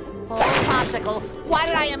 Oh, Popsicle, why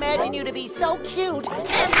did I imagine you to be so cute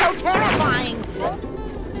and so terrifying?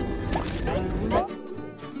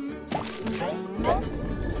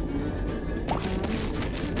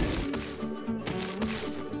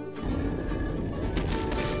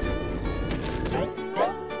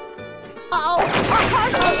 Uh-oh, a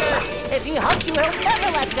heart hugger! If he hugs you, he'll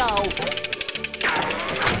never let go!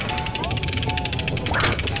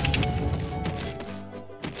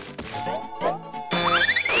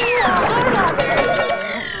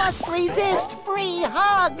 Must resist free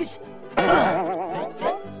hugs!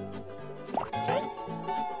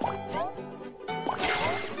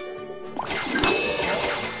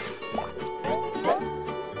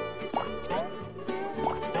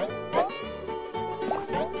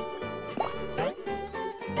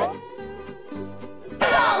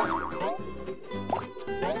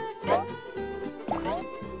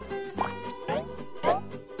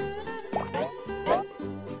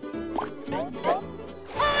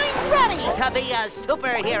 To be a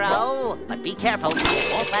superhero, but be careful,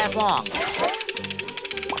 it won't last long.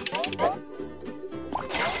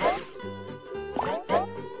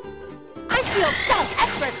 I feel so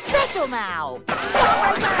extra special now.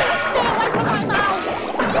 Jawbreaker, stay away from my mouth.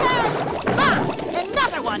 Yes! Ah,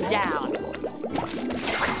 another one down.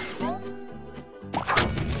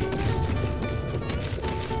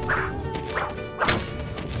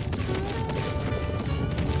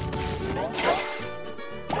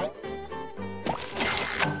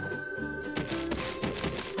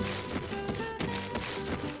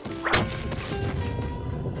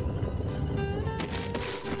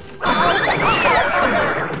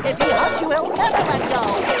 If he hugs you, he'll never let go.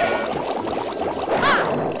 Ah,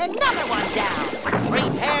 another one down.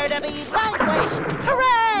 Prepare to be vanquished.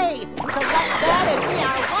 Hooray! Collect that and we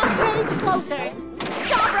are one page closer.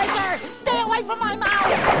 Jawbreaker, stay away from my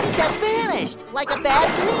mouth. He just vanished, like a bad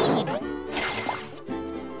dream.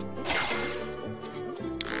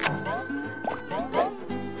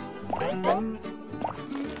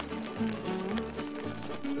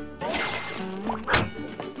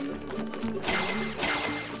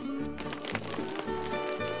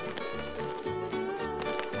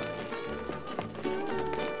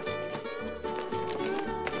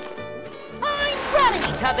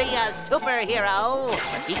 To be a superhero,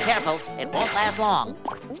 but be careful, it won't last long.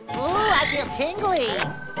 Ooh, I feel tingly.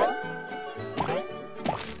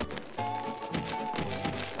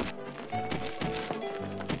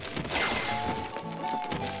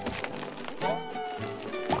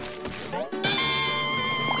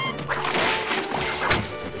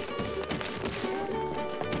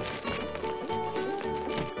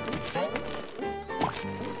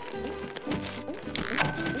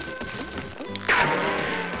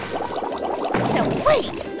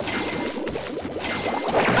 Wait!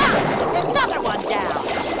 Ah, another one down!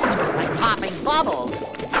 It's like popping bubbles.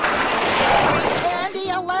 Candy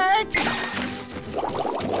alert!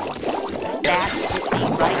 That hit me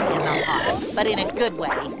right in the heart, but in a good way.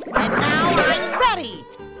 And now I'm ready!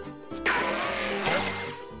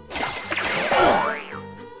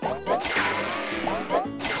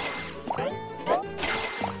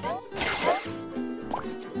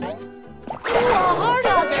 Ooh, a heart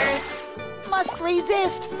hugger! Must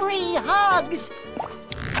resist free hugs.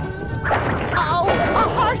 Uh-oh, a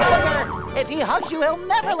heart hugger! If he hugs you, he'll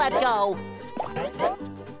never let go.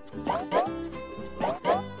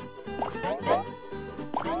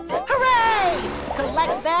 Hooray!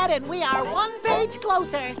 Collect that and we are one page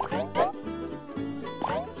closer.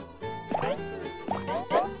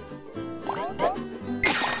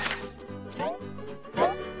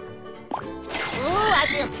 Ooh, I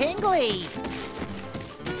feel tingly.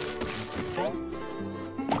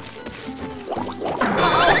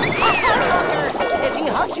 If he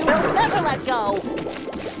hugs you, he'll never let go.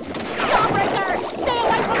 Jawbreaker, stay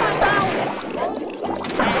away from my mouth.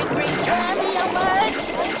 Angry candy alert.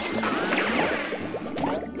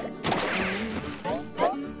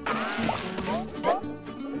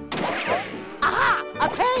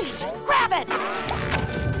 page! Grab it!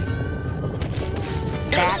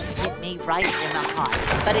 That hit me right in the heart,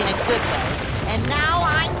 but in a good way. And now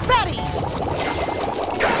I'm ready!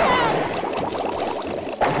 Yes!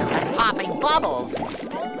 I'm popping bubbles.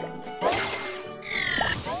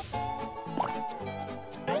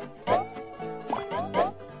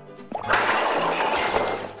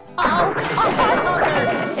 Oh, a heart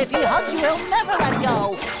hugger! If he hugs you, he'll never let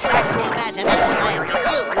go. Try to imagine X-Man for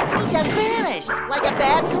you. He just vanished, like a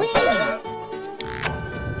bad dream.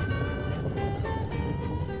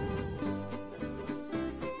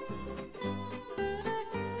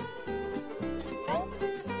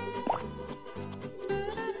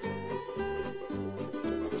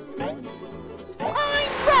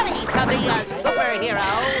 I'm ready to be a superhero.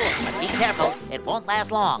 But be careful, it won't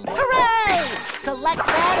last long. Hooray! Collect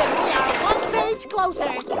that and we are one page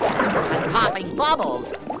closer. This is like popping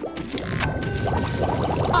bubbles.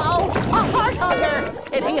 Oh, a heart hugger!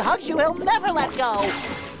 If he hugs you, he'll never let go.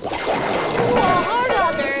 Ooh, a heart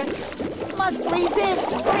hugger must resist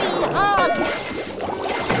free hugs.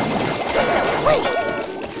 Sweet!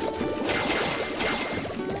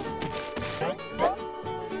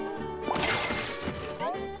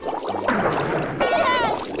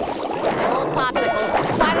 Popsicle,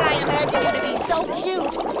 why did I imagine you to be so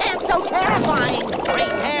cute and so terrifying?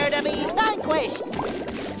 Prepare to be vanquished!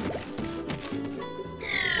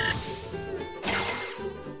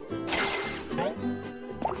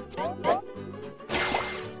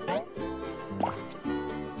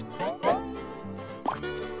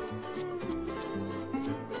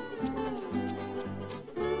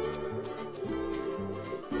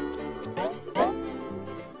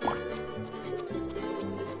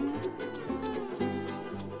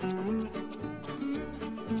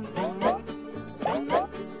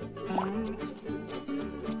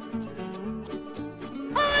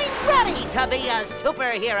 Ready to be a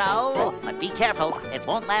superhero. But be careful, it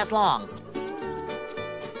won't last long.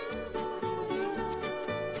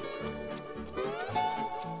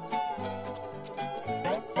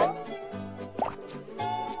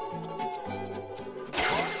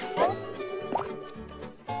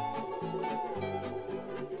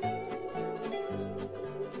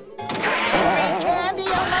 Angry candy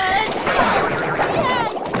alert!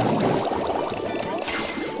 Yes!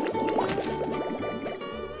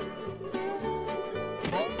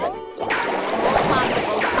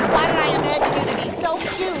 Why did I imagine you to be so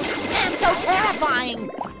cute and so terrifying?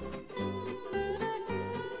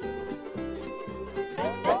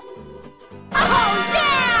 Oh,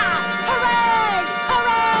 yeah! Hooray!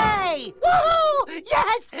 Hooray! Woohoo!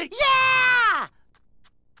 Yes! Yeah!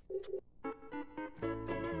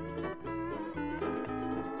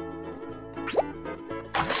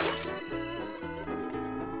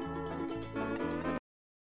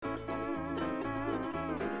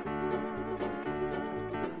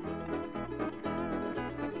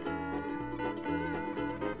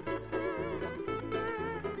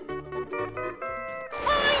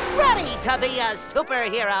 Ready to be a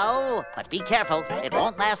superhero. But be careful, it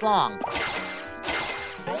won't last long.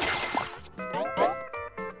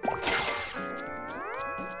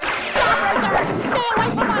 Jawbreaker! Stay away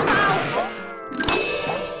from my mouth!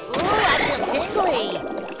 Ooh, I feel tingly!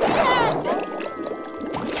 Yes!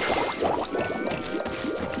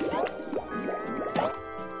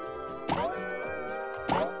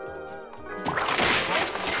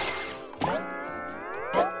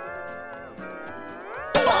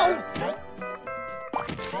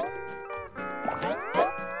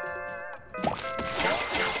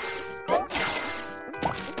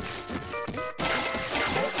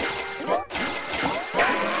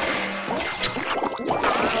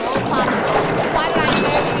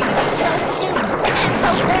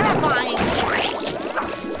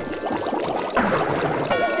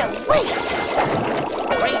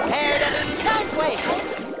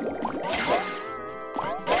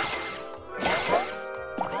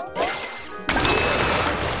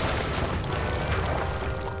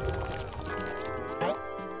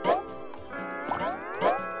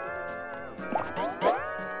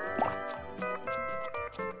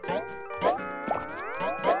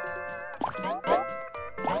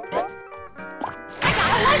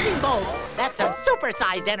 That's some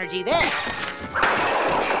super-sized energy there.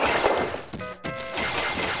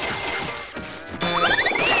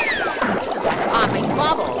 This is like popping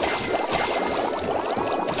bubbles.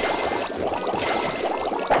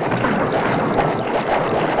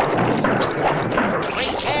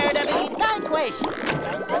 Prepare to be vanquished.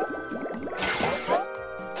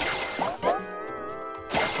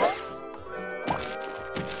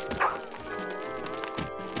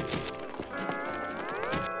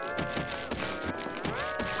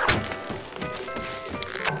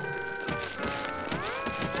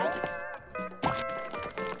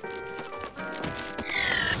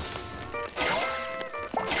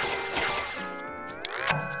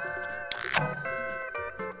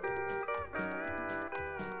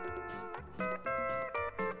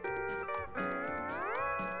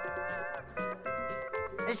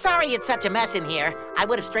 Sorry it's such a mess in here. I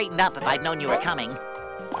would have straightened up if I'd known you were coming.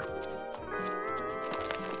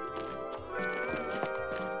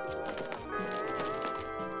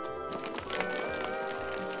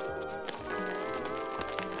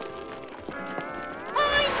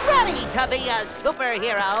 I'm ready to be a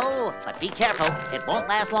superhero. But be careful, it won't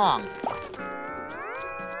last long.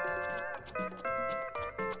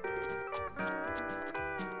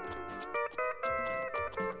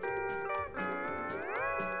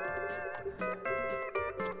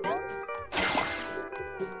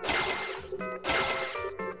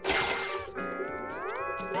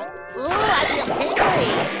 Ooh, I feel tingly.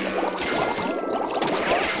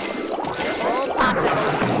 Oh,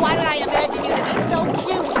 Popsicle, why did I imagine you to be so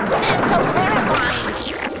cute and so terrifying?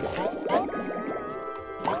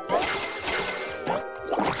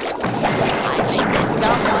 I think this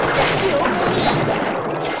gum wants to chew me.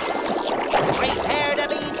 Prepare to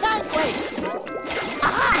be vanquished.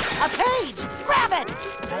 Aha! A page! Grab it!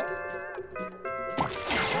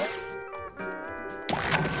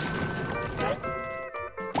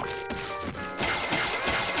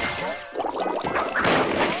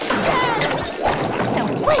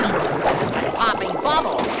 Sweet! This is my popping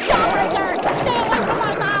bubble! Jawbreaker! Stay away from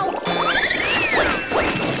my mouth!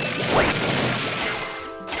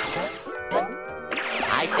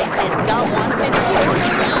 I think this gum wants to chew me!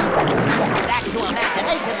 Back to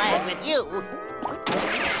imagination land with you!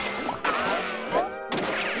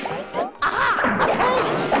 Aha! A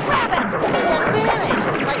page! Grab it! It just vanished!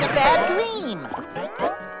 Like a bad dream!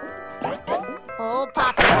 Oh,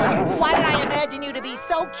 Popsicle, why did I imagine you to be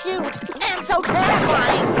so cute and so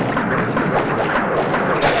terrifying?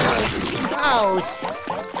 Gross. I'm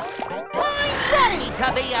ready to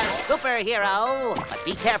be a superhero. But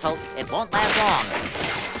be careful, it won't last long.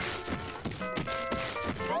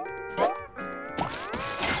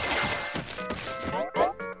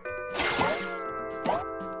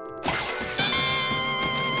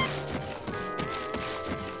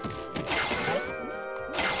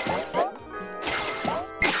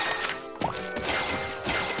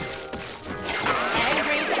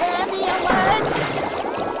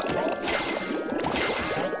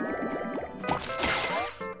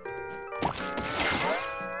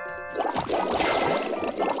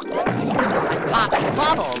 Popping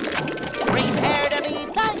bubbles. Prepare to be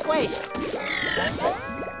vanquished.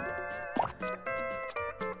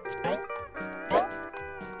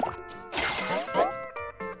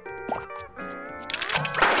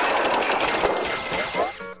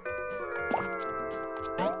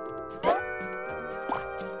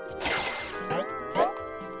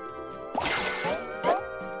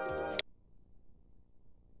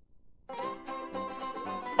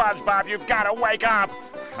 SpongeBob, you've got to wake up.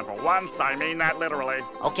 And for once, I mean that literally.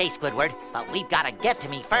 Okay, Squidward, but we've got to get to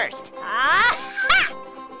me first. Aha!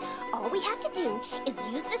 All we have to do is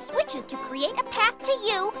use the switches to create a path to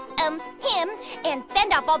you, him, and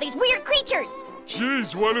fend off all these weird creatures.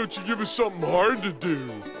 Jeez, why don't you give us something hard to do?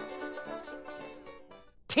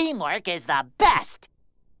 Teamwork is the best.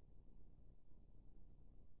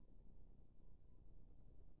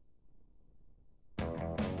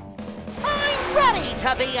 I'm ready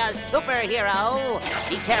to be a superhero.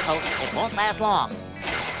 Be careful, it won't last long.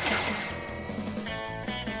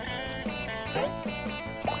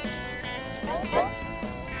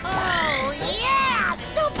 Oh, yeah!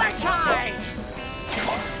 Supercharged!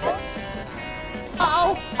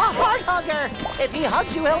 Uh-oh, a heart hugger! If he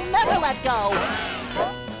hugs you, he'll never let go.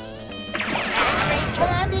 Angry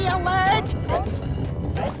candy alert!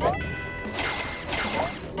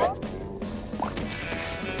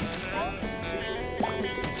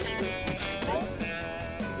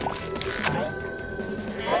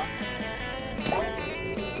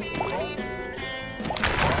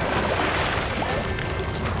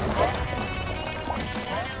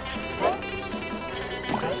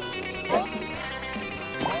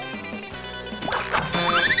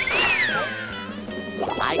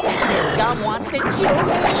 I think this gum wants to chew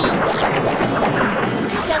me.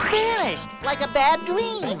 It just vanished, like a bad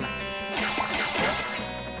dream.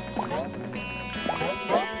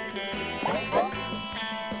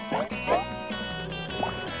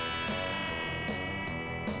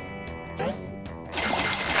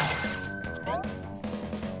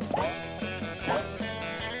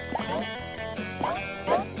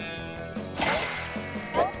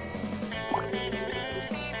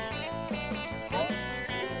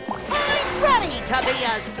 Ready to be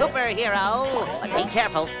a superhero, but be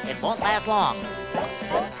careful, it won't last long.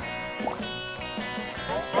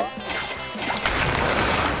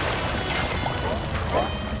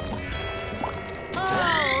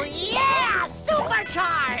 Oh, yeah!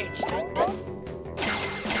 Supercharged!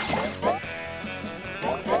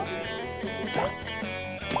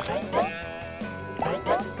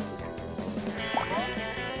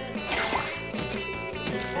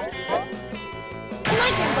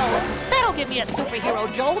 bubble. That'll give me a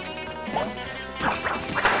superhero jolt.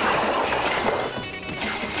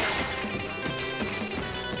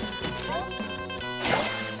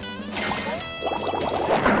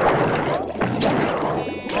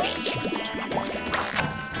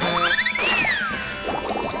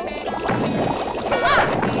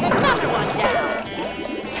 Another one down.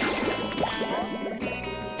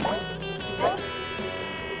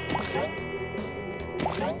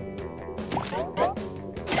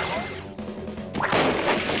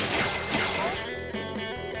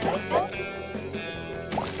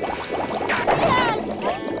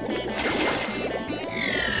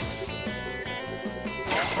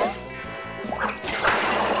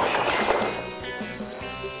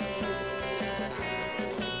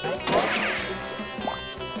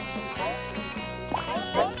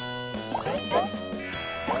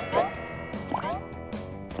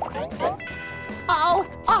 Oh,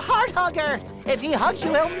 a heart hugger! If he hugs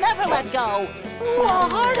you, he'll never let go. Ooh, a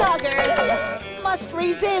heart hugger! Must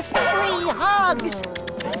resist free hugs.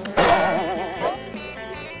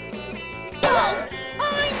 Oh,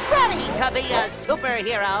 I'm ready to be a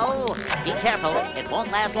superhero. Be careful, it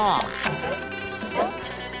won't last long.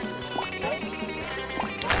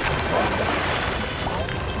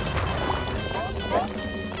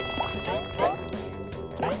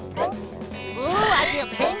 Ooh, I feel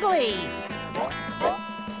tingly.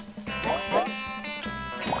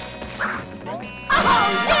 Oh,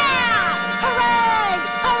 yeah! Hooray!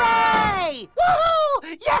 Hooray!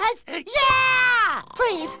 Woohoo! Yes! Yeah!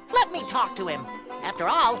 Please, let me talk to him. After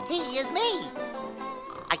all, he is me.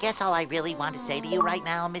 I guess all I really want to say to you right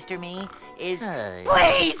now, Mr. Me, is...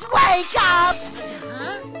 Please wake up!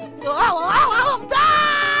 Huh?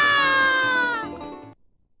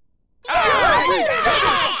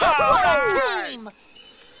 What a team!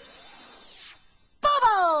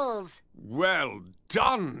 Bubbles! Well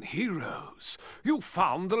done, heroes. You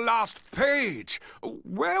found the last page.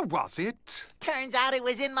 Where was it? Turns out it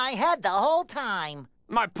was in my head the whole time.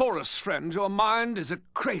 My poorest friend, your mind is a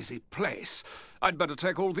crazy place. I'd better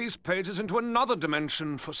take all these pages into another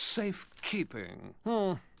dimension for safekeeping.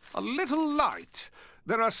 A little light.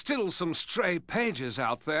 There are still some stray pages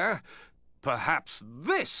out there. Perhaps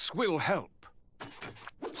this will help.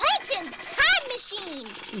 Plankton's time machine!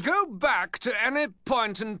 Go back to any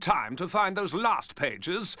point in time to find those last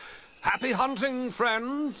pages. Happy hunting,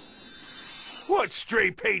 friends. What stray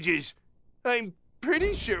pages? I'm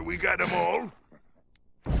pretty sure we got them all.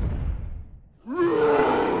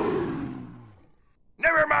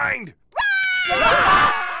 Never mind!